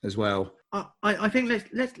spoons as well. I think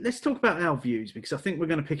let's talk about our views, because I think we're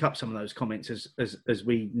going to pick up some of those comments as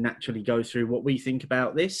we naturally go through what we think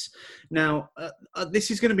about this. Now, this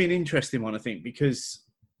is going to be an interesting one, I think, because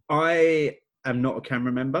I am not a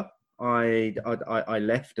CAMRA member. I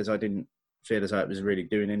left as I didn't feel as though it was really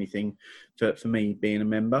doing anything for me being a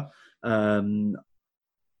member. I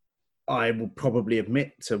will probably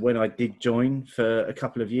admit to when I did join for a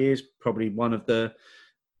couple of years, probably one of the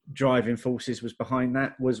driving forces was behind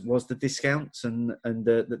that was the discounts and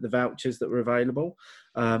the vouchers that were available.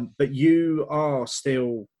 But you are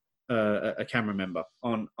still a CAMRA member,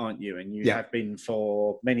 aren't you? And you have been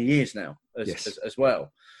for many years now as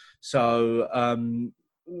well. So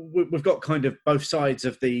we've got kind of both sides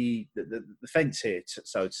of the fence here,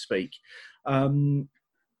 so to speak.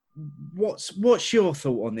 What's your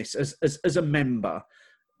thought on this as a member?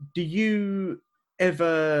 Do you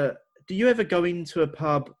ever go into a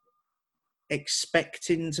pub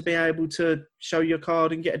expecting to be able to show your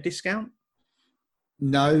card and get a discount?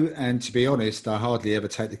 No, and to be honest, I hardly ever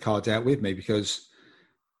take the card out with me because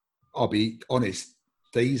I'll be honest,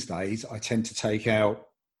 these days I tend to take out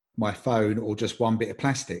my phone or just one bit of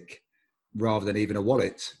plastic rather than even a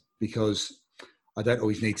wallet, because I don't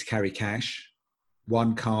always need to carry cash.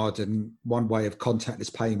 One card and one way of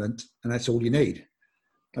contactless payment, and that's all you need.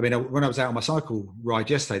 I mean, when I was out on my cycle ride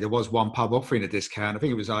yesterday, there was one pub offering a discount. I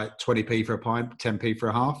think it was like 20p for a pint, 10p for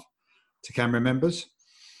a half to CAMRA members.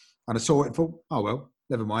 And I saw it and thought, oh, well,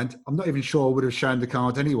 never mind. I'm not even sure I would have shown the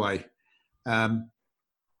card anyway. But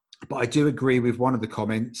I do agree with one of the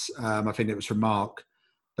comments. I think it was from Mark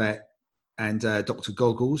and Dr.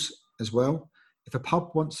 Goggles as well. If a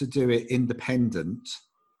pub wants to do it independent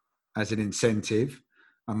as an incentive,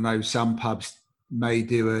 I know some pubs may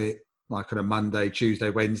do it like on a Monday, Tuesday,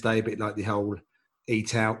 Wednesday, a bit like the whole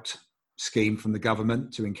eat out scheme from the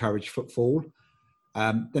government to encourage footfall.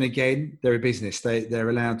 Then again, they're a business. They're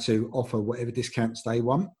allowed to offer whatever discounts they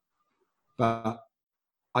want. But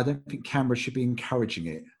I don't think CAMRA should be encouraging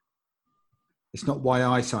it. It's not why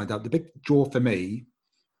I signed up. The big draw for me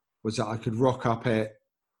was that I could rock up at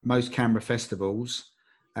most CAMRA festivals,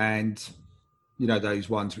 and, you know, those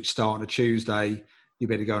ones which start on a Tuesday, you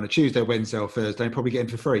better go on a Tuesday, Wednesday or Thursday and probably get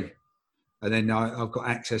them for free. And then I've got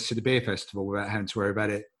access to the beer festival without having to worry about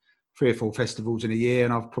it. 3 or 4 festivals in a year,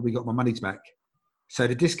 and I've probably got my money's back. So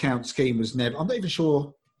the discount scheme was never, I'm not even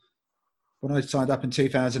sure when I signed up in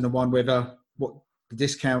 2001 whether what the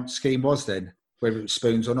discount scheme was then, whether it was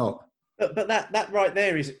spoons or not. But that right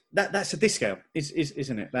there that's a discount,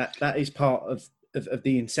 isn't it? That is part of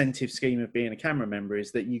the incentive scheme of being a CAMRA member,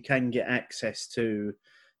 is that you can get access to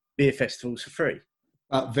beer festivals for free.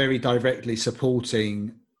 But very directly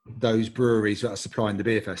supporting those breweries that are supplying the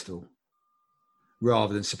beer festival,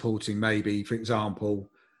 rather than supporting maybe, for example,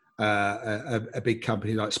 a big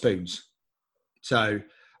company like Spoons. So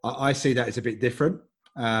I see that as a bit different.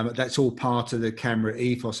 That's all part of the CAMRA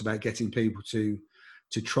ethos about getting people to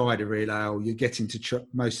try the real ale. You're getting to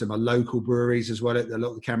most of them are local breweries as well at a lot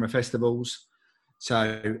of the CAMRA festivals.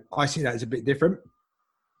 So I see that as a bit different.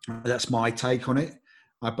 That's my take on it.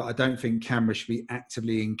 But I don't think CAMRA should be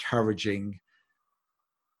actively encouraging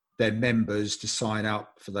their members to sign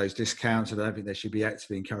up for those discounts. I don't think they should be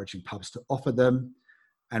actively encouraging pubs to offer them.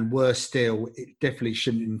 And worse still, it definitely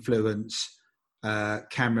shouldn't influence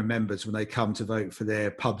CAMRA members when they come to vote for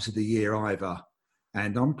their pubs of the year either.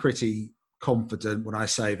 And I'm pretty confident when I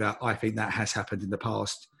say that I think that has happened in the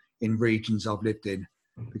past in regions I've lived in,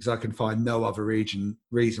 because I can find no other reason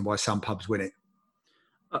why some pubs win it.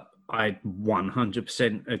 I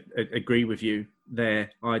 100% agree with you there.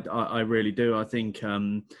 I really do. I think,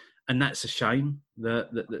 and that's a shame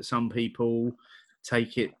that some people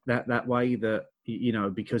take it that way, that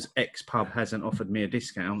because X pub hasn't offered me a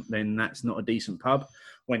discount, then that's not a decent pub.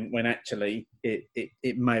 When actually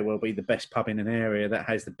it may well be the best pub in an area that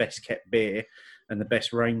has the best kept beer and the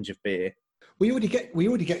best range of beer. We already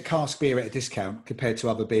get cask beer at a discount compared to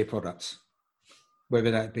other beer products,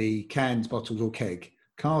 whether that be cans, bottles, or keg.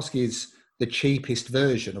 Cask is the cheapest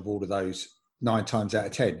version of all of those 9 times out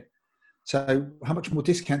of 10. So how much more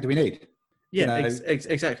discount do we need? Yeah,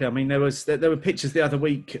 exactly. I mean, there were pictures the other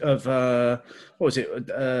week of what was it?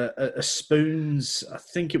 A Spoons. I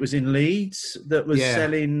think it was in Leeds that was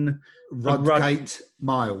selling Rudgate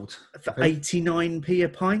mild for 89p a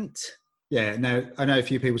pint. Yeah. Now I know a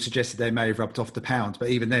few people suggested they may have rubbed off the pound, but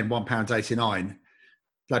even then, £1.89.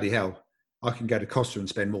 Bloody hell! I can go to Costa and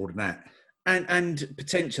spend more than that. And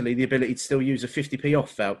potentially the ability to still use a 50p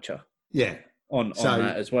off voucher. Yeah. On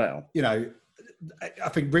that as well. I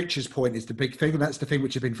think Richard's point is the big thing, and that's the thing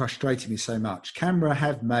which has been frustrating me so much. CAMRA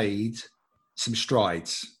have made some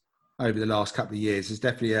strides over the last couple of years. There's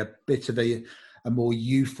definitely a bit of a more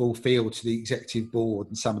youthful feel to the executive board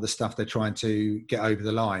and some of the stuff they're trying to get over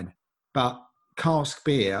the line. But cask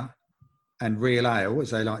beer and real ale, as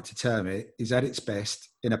they like to term it, is at its best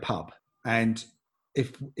in a pub. And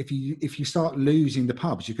if you start losing the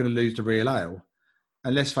pubs, you're going to lose the real ale.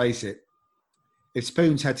 And let's face it, if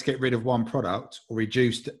Spoons had to get rid of one product or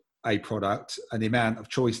reduced a product and the amount of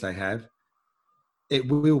choice they have, it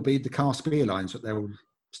will be the cask beer lines that they will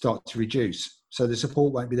start to reduce. So the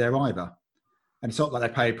support won't be there either. And it's not like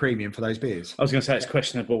they pay a premium for those beers. I was going to say it's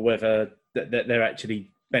questionable whether that they're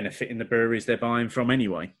actually benefiting the breweries they're buying from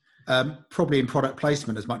anyway. Probably in product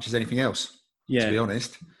placement as much as anything else, to be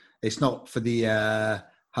honest. It's not for the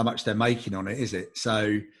how much they're making on it, is it?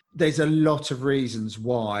 So there's a lot of reasons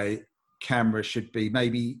why CAMRA should be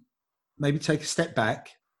maybe take a step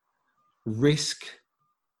back, risk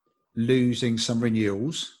losing some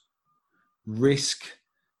renewals, risk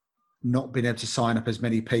not being able to sign up as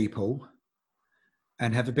many people,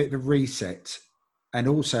 and have a bit of a reset. And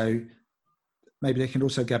also, maybe they can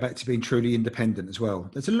also go back to being truly independent as well.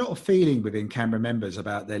 There's a lot of feeling within CAMRA members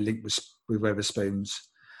about their link with Wetherspoons.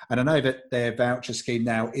 And I know that their voucher scheme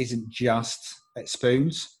now isn't just at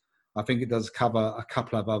Spoons. I think it does cover a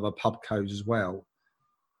couple of other pub codes as well.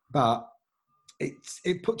 But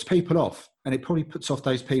it puts people off, and it probably puts off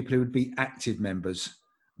those people who would be active members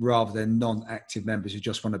rather than non-active members who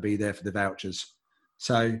just want to be there for the vouchers.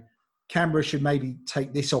 So CAMRA should maybe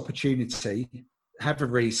take this opportunity, have a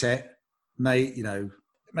reset. Maybe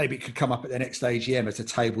it could come up at the next AGM as a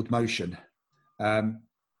tabled motion.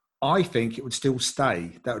 I think it would still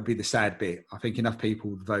stay. That would be the sad bit. I think enough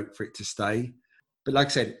people would vote for it to stay. But like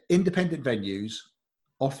I said, independent venues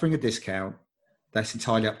offering a discount, that's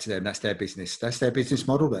entirely up to them. That's their business. That's their business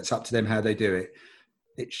model. That's up to them how they do it.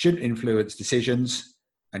 It shouldn't influence decisions,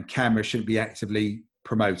 and CAMRA shouldn't be actively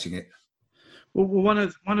promoting it. Well, one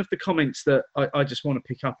of the comments that I just want to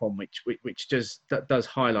pick up on, which does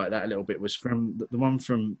highlight that a little bit, was from the one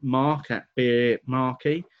from Mark at Beer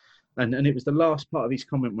Marky. And it was the last part of his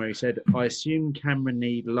comment where he said, I assume CAMRA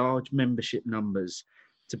need large membership numbers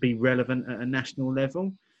to be relevant at a national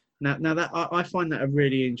level. Now that I find that a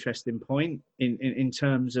really interesting point in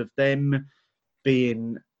terms of them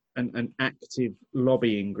being an active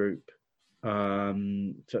lobbying group.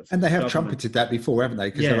 And they have trumpeted that before, haven't they?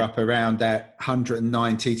 Because they're up around that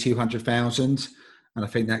 190, 200,000. And I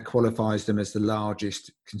think that qualifies them as the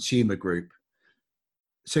largest consumer group.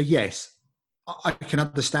 So yes, I can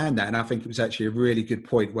understand that. And I think it was actually a really good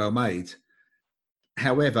point, well made.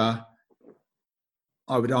 However,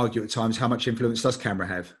 I would argue at times, how much influence does CAMRA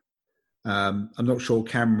have? I'm not sure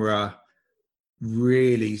CAMRA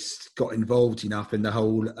really got involved enough in the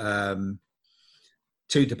whole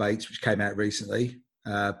two debates which came out recently,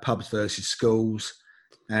 pubs versus schools,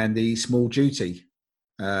 and the small duty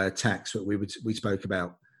tax that we spoke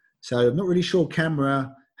about. So I'm not really sure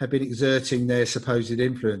CAMRA have been exerting their supposed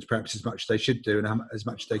influence perhaps as much as they should do and as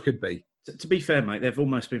much as they could be. To be fair, mate, they've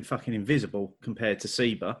almost been fucking invisible compared to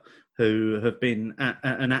SEBA, who have been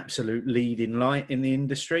an absolute leading light in the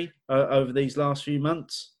industry over these last few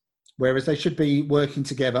months. Whereas they should be working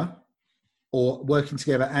together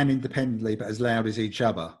and independently, but as loud as each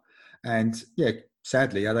other. And yeah,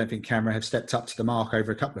 sadly, I don't think CAMRA have stepped up to the mark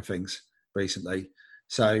over a couple of things recently.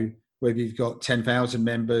 So whether you've got 10,000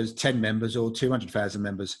 members, 10 members or 200,000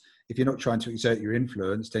 members, if you're not trying to exert your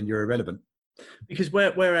influence, then you're irrelevant. Because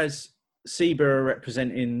whereas SEBA are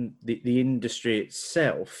representing the industry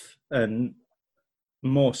itself, and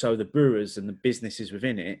more so the brewers and the businesses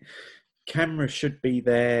within it, CAMRA should be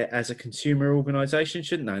there as a consumer organisation,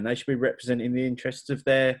 shouldn't they? And they should be representing the interests of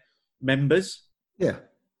their members. Yeah.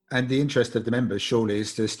 And the interest of the members surely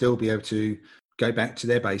is to still be able to go back to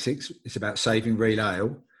their basics. It's about saving real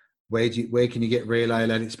ale. Where can you get real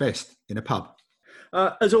ale at its best? In a pub.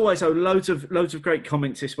 As always, though, loads of great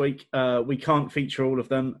comments this week. We can't feature all of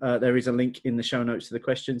them. There is a link in the show notes to the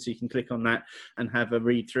questions, so you can click on that and have a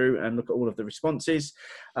read through and look at all of the responses.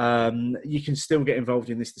 You can still get involved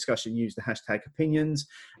in this discussion. Use the hashtag opinions,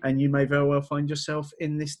 and you may very well find yourself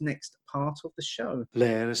in this next part of the show.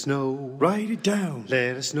 Let us know, write it down.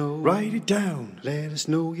 Let us know, write it down. Let us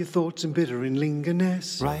know your thoughts and bitter and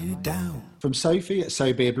lingerness. Write it down. From Sophie at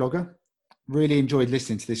So Beer Blogger. Really enjoyed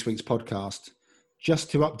listening to this week's podcast.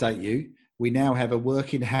 Just to update you, we now have a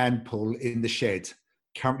working hand pull in the shed,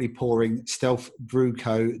 currently pouring Stealth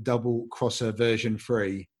Brewco Double Crosser version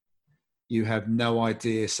 3. You have no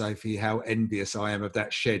idea, Sophie, how envious I am of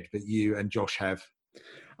that shed that you and Josh have.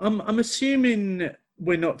 I'm assuming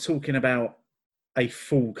we're not talking about a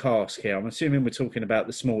full cask here. I'm assuming we're talking about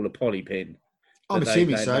the smaller poly pin. I'm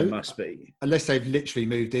assuming so. They must be. Unless they've literally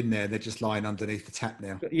moved in there, they're just lying underneath the tap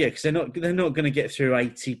now. Yeah, because they're not going to get through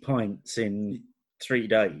 80 pints in 3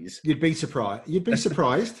 days. You'd be surprised. But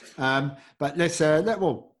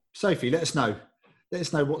Sophie, let us know. Let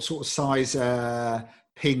us know what sort of size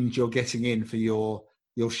pins you're getting in for your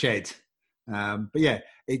shed. But yeah,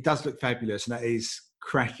 it does look fabulous, and that is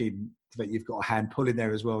cracking that you've got a hand pull in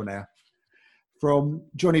there as well now. From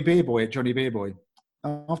Johnny Beerboy at Johnny Beerboy.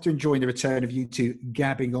 After enjoying the return of you two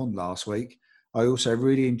gabbing on last week, I also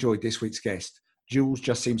really enjoyed this week's guest. Jules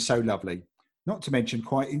just seems so lovely. Not to mention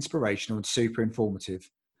quite inspirational and super informative.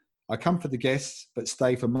 I come for the guests, but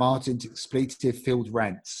stay for Martin's expletive-filled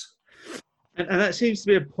rants. And that seems to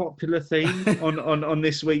be a popular theme on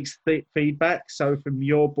this week's feedback. So from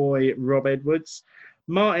your boy, Rob Edwards,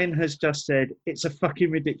 Martin has just said, it's a fucking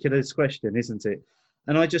ridiculous question, isn't it?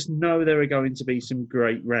 And I just know there are going to be some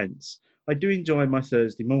great rants. I do enjoy my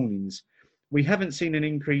Thursday mornings. We haven't seen an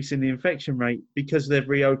increase in the infection rate because they've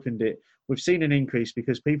reopened it. We've seen an increase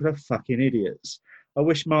because people are fucking idiots. I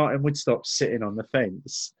wish Martin would stop sitting on the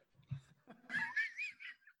fence.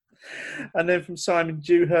 And then from Simon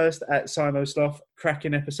Dewhurst at Simosloth,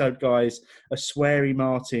 cracking episode, guys. A sweary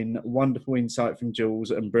Martin, wonderful insight from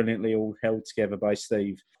Jules, and brilliantly all held together by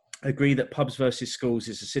Steve. Agree that pubs versus schools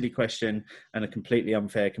is a silly question and a completely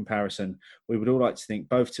unfair comparison. We would all like to think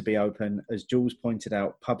both to be open. As Jules pointed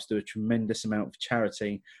out, pubs do a tremendous amount of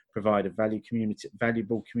charity, provide a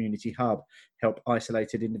valuable community hub, help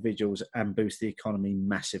isolated individuals, and boost the economy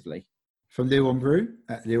massively. From Leon Brew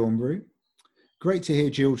at Leon Brew. Great to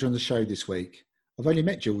hear Jules on the show this week. I've only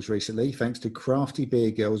met Jules recently thanks to Crafty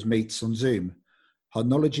Beer Girls Meets on Zoom. Her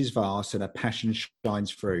knowledge is vast and her passion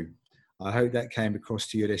shines through. I hope that came across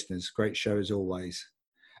to your listeners. Great show as always.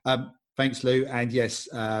 Thanks, Lou. And yes,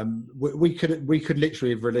 we could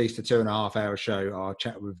literally have released a 2.5 hour show. Our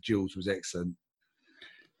chat with Jules was excellent.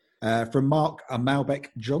 From Mark Malbec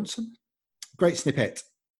Johnson. Great snippet.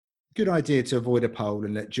 Good idea to avoid a poll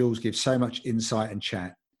and let Jules give so much insight and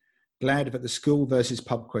chat. Glad that the school versus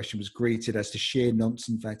pub question was greeted as the sheer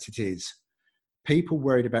nonsense that it is. People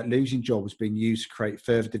worried about losing jobs being used to create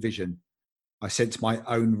further division. I sense my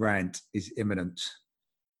own rant is imminent.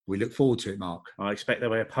 We look forward to it, Mark. I expect there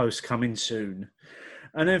will be a post coming soon.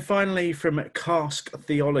 And then finally from Cask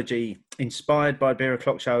Theology, inspired by Beer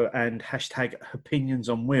O'Clock Show and hashtag opinions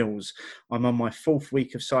on wheels. I'm on my 4th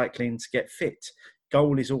week of cycling to get fit.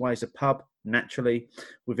 Goal is always a pub, naturally,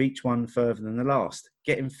 with each one further than the last.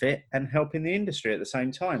 Getting fit and helping the industry at the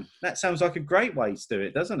same time. That sounds like a great way to do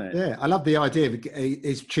it, doesn't it? Yeah, I love the idea of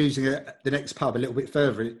is choosing the next pub a little bit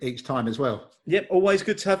further each time as well. Yep, always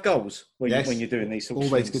good to have goals when you're doing these sorts of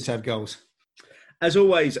things. Always good to have goals. As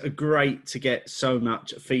always, great to get so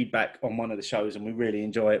much feedback on one of the shows, and we really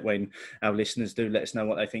enjoy it when our listeners do let us know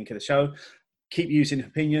what they think of the show. Keep using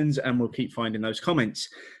opinions, and we'll keep finding those comments.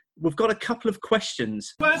 We've got a couple of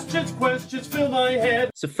questions. Questions fill my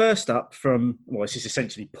head. So first up this is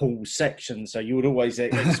essentially Paul's section, so you would always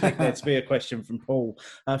expect there to be a question from Paul.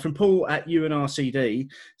 From Paul at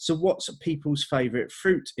UNRCD. So what's people's favourite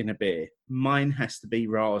fruit in a beer? Mine has to be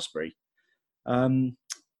raspberry.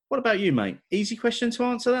 What about you, mate? Easy question to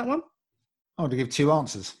answer that one? I want to give 2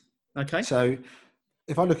 answers. Okay. So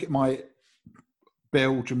if I look at my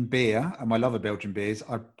Belgian beer and my love of Belgian beers,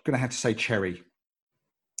 I'm going to have to say cherry.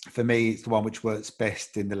 For me, it's the one which works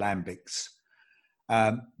best in the lambics.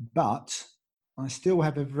 But I still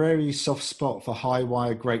have a very soft spot for high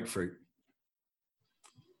wire grapefruit.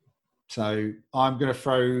 So I'm going to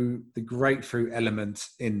throw the grapefruit element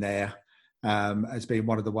in there as being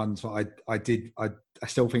one of the ones that I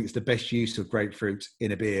still think it's the best use of grapefruit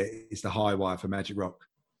in a beer is the high wire for Magic Rock.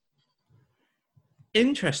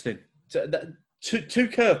 Interesting. So Two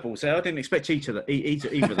curveballs there. I didn't expect either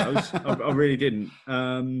of those. I really didn't.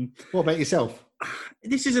 What about yourself?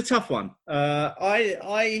 This is a tough one.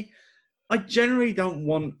 I generally don't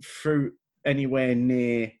want fruit anywhere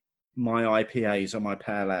near my IPAs or my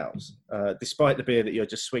pale ales, despite the beer that you're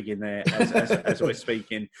just swigging there as we're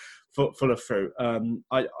speaking, full of fruit.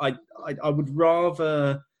 I would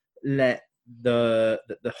rather let the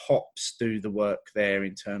hops do the work there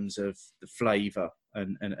in terms of the flavour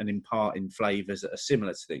and imparting flavours that are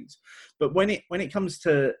similar to things. But when it comes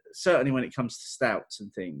to stouts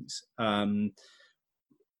and things,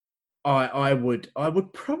 I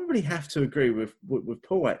would probably have to agree with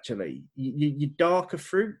Paul, actually. You darker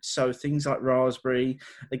fruits, so things like raspberry,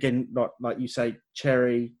 again, like you say,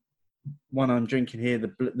 cherry, one I'm drinking here,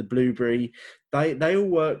 the blueberry, they all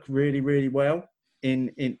work really, really well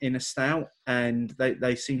in a stout, and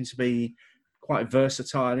they seem to be quite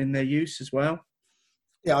versatile in their use as well.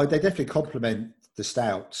 Yeah, they definitely complement the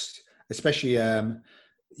stouts, especially,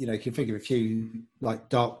 you can think of a few like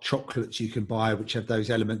dark chocolates you can buy which have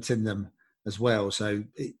those elements in them as well. So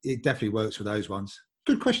it definitely works with those ones.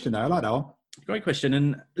 Good question, though. I like that one. Great question.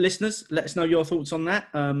 And listeners, let us know your thoughts on that.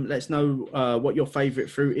 Let us know what your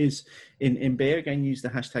favourite fruit is in beer. Again, use the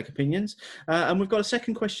hashtag opinions. And we've got a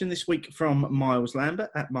second question this week from Miles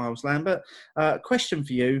Lambert, at Miles Lambert. Question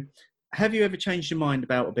for you. Have you ever changed your mind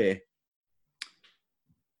about a beer?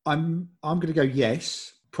 I'm going to go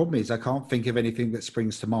yes. Problem is, I can't think of anything that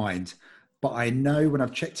springs to mind. But I know when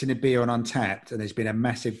I've checked in a beer on Untapped and there's been a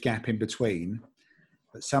massive gap in between,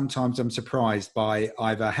 but sometimes I'm surprised by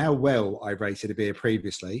either how well I rated a beer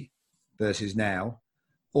previously versus now,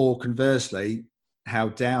 or conversely, how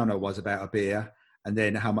down I was about a beer and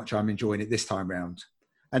then how much I'm enjoying it this time round.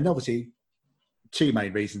 And obviously, two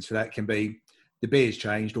main reasons for that can be the beer's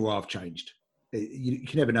changed or I've changed. You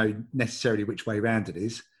can never know necessarily which way round it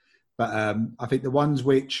is. But I think the ones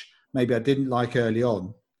which maybe I didn't like early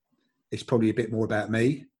on, it's probably a bit more about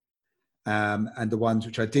me. And the ones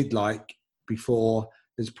which I did like before,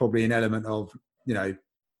 there's probably an element of,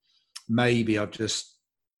 maybe I've just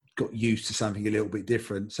got used to something a little bit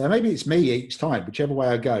different. So maybe it's me each time. Whichever way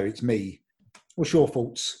I go, it's me. What's your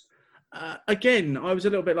thoughts? Again, I was a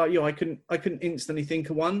little bit like you. I couldn't instantly think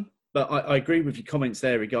of one, but I agree with your comments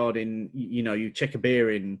there regarding, you check a beer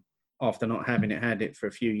in after not having had it for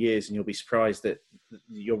a few years, and you'll be surprised that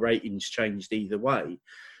your ratings changed either way.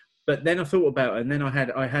 But then I thought about it, and then I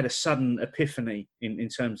had a sudden epiphany in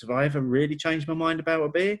terms of, I ever really changed my mind about a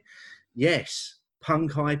beer? Yes,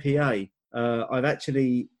 Punk IPA. I've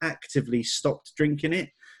actually actively stopped drinking it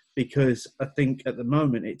because I think at the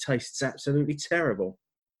moment it tastes absolutely terrible.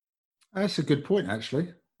 That's a good point,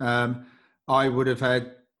 actually. I would have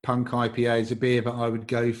had Punk IPA as a beer that I would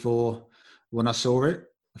go for when I saw it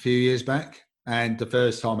a few years back. And the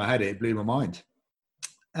first time I had it, it blew my mind.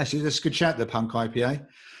 Actually, that's a good shout, the Punk IPA.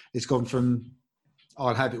 It's gone from,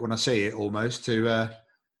 I'll have it when I see it almost, to,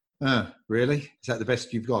 really? Is that the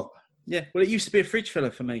best you've got? Yeah, well, it used to be a fridge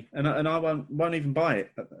filler for me, and I won't even buy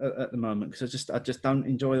it at the moment because I just don't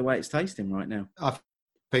enjoy the way it's tasting right now. I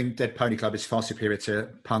think Dead Pony Club is far superior to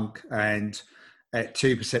Punk, and at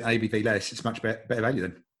 2% ABV less, it's much better value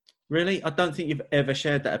than. Really? I don't think you've ever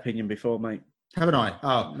shared that opinion before, mate. Haven't I?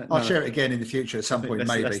 Oh, no, I'll share it again in the future at some point,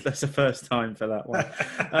 maybe. That's the first time for that one.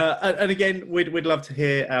 And again, we'd love to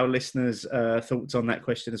hear our listeners' thoughts on that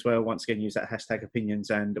question as well. Once again, use that hashtag opinions,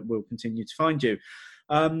 and we'll continue to find you.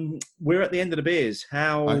 We're at the end of the beers.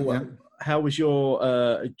 How was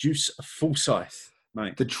your juice Forsyth,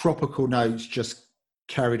 mate? The tropical notes just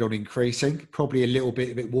carried on increasing. Probably a little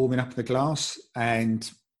bit of it warming up in the glass, and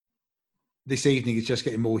this evening is just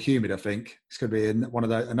getting more humid. I think it's going to be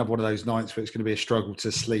another one of those nights where it's going to be a struggle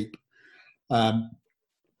to sleep.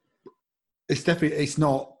 It's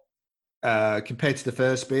not compared to the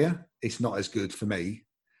first beer. It's not as good for me,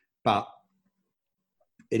 but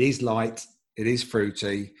it is light. It is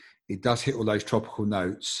fruity. It does hit all those tropical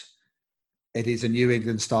notes. It is a New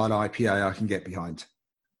England style IPA I can get behind.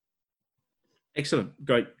 Excellent,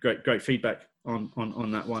 great feedback on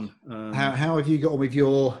that one. How have you got on with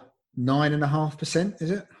your 9.5%?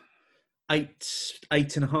 Is it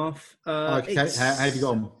 8.5? Okay. How have you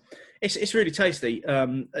got on? It's really tasty.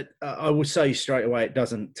 I will say straight away, it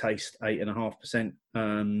doesn't taste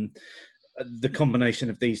 8.5%. The combination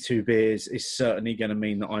of these two beers is certainly going to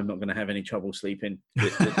mean that I'm not going to have any trouble sleeping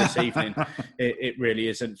this evening. It really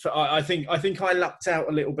isn't. I think I lucked out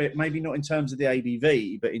a little bit, maybe not in terms of the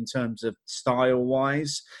ABV, but in terms of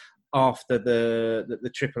style-wise. After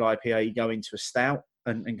the triple IPA, go into a stout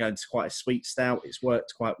and go into quite a sweet stout. It's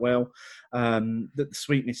worked quite well. The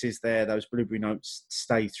sweetness is there. Those blueberry notes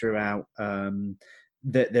stay throughout.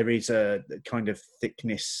 there is a kind of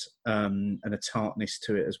thickness and a tartness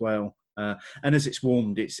to it as well. And as it's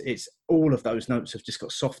warmed, it's all of those notes have just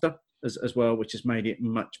got softer as well, which has made it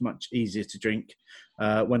much easier to drink.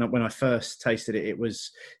 When I first tasted it, it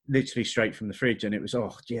was literally straight from the fridge, and it was,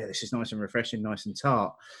 oh yeah, this is nice and refreshing, nice and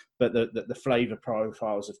tart. But the flavour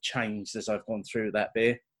profiles have changed as I've gone through that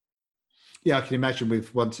beer. Yeah, I can imagine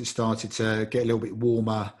once it started to get a little bit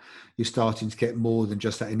warmer, you're starting to get more than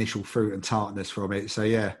just that initial fruit and tartness from it. So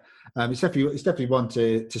yeah, it's definitely one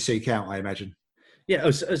to seek out, I imagine. Yeah,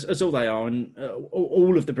 as all they are, and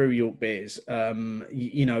all of the Brew York beers.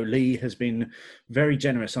 Lee has been very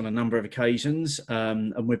generous on a number of occasions,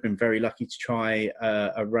 and we've been very lucky to try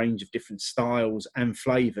a range of different styles and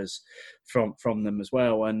flavours from them as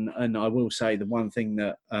well. And I will say the one thing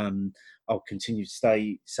that I'll continue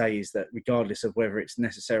to say is that regardless of whether it's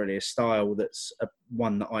necessarily a style that's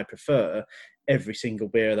one that I prefer, every single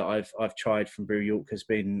beer that I've tried from Brew York has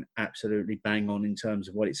been absolutely bang on in terms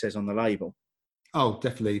of what it says on the label. Oh,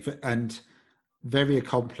 definitely. And very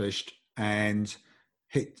accomplished and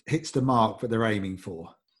hits the mark that they're aiming for.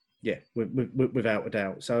 Yeah, without a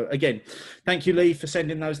doubt. So again, thank you, Lee, for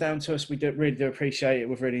sending those down to us. We really do appreciate it.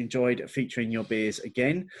 We've really enjoyed featuring your beers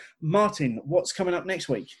again. Martin, what's coming up next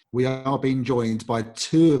week? We are being joined by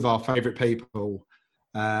two of our favourite people,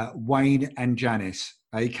 Wayne and Janice,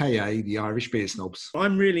 aka the Irish Beer Snobs.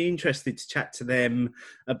 I'm really interested to chat to them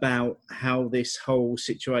about how this whole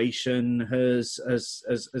situation has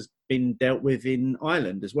been dealt with in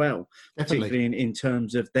Ireland as well, Definitely. particularly in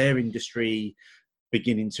terms of their industry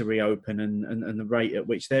beginning to reopen and the rate at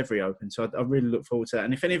which they've reopened. So I really look forward to that.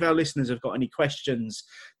 And if any of our listeners have got any questions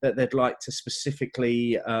that they'd like to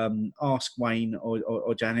specifically ask Wayne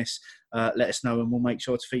or Janice, let us know and we'll make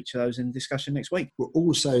sure to feature those in discussion next week. We're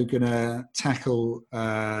also going to tackle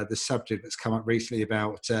the subject that's come up recently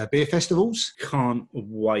about beer festivals. Can't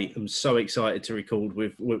wait. I'm so excited to record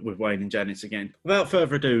with Wayne and Janice again. Without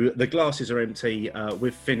further ado, the glasses are empty.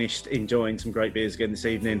 We've finished enjoying some great beers again this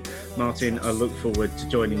evening. Martin, I look forward to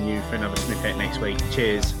joining you for another snippet next week.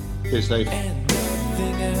 Cheers. Cheers, Dave. And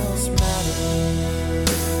nothing else matters.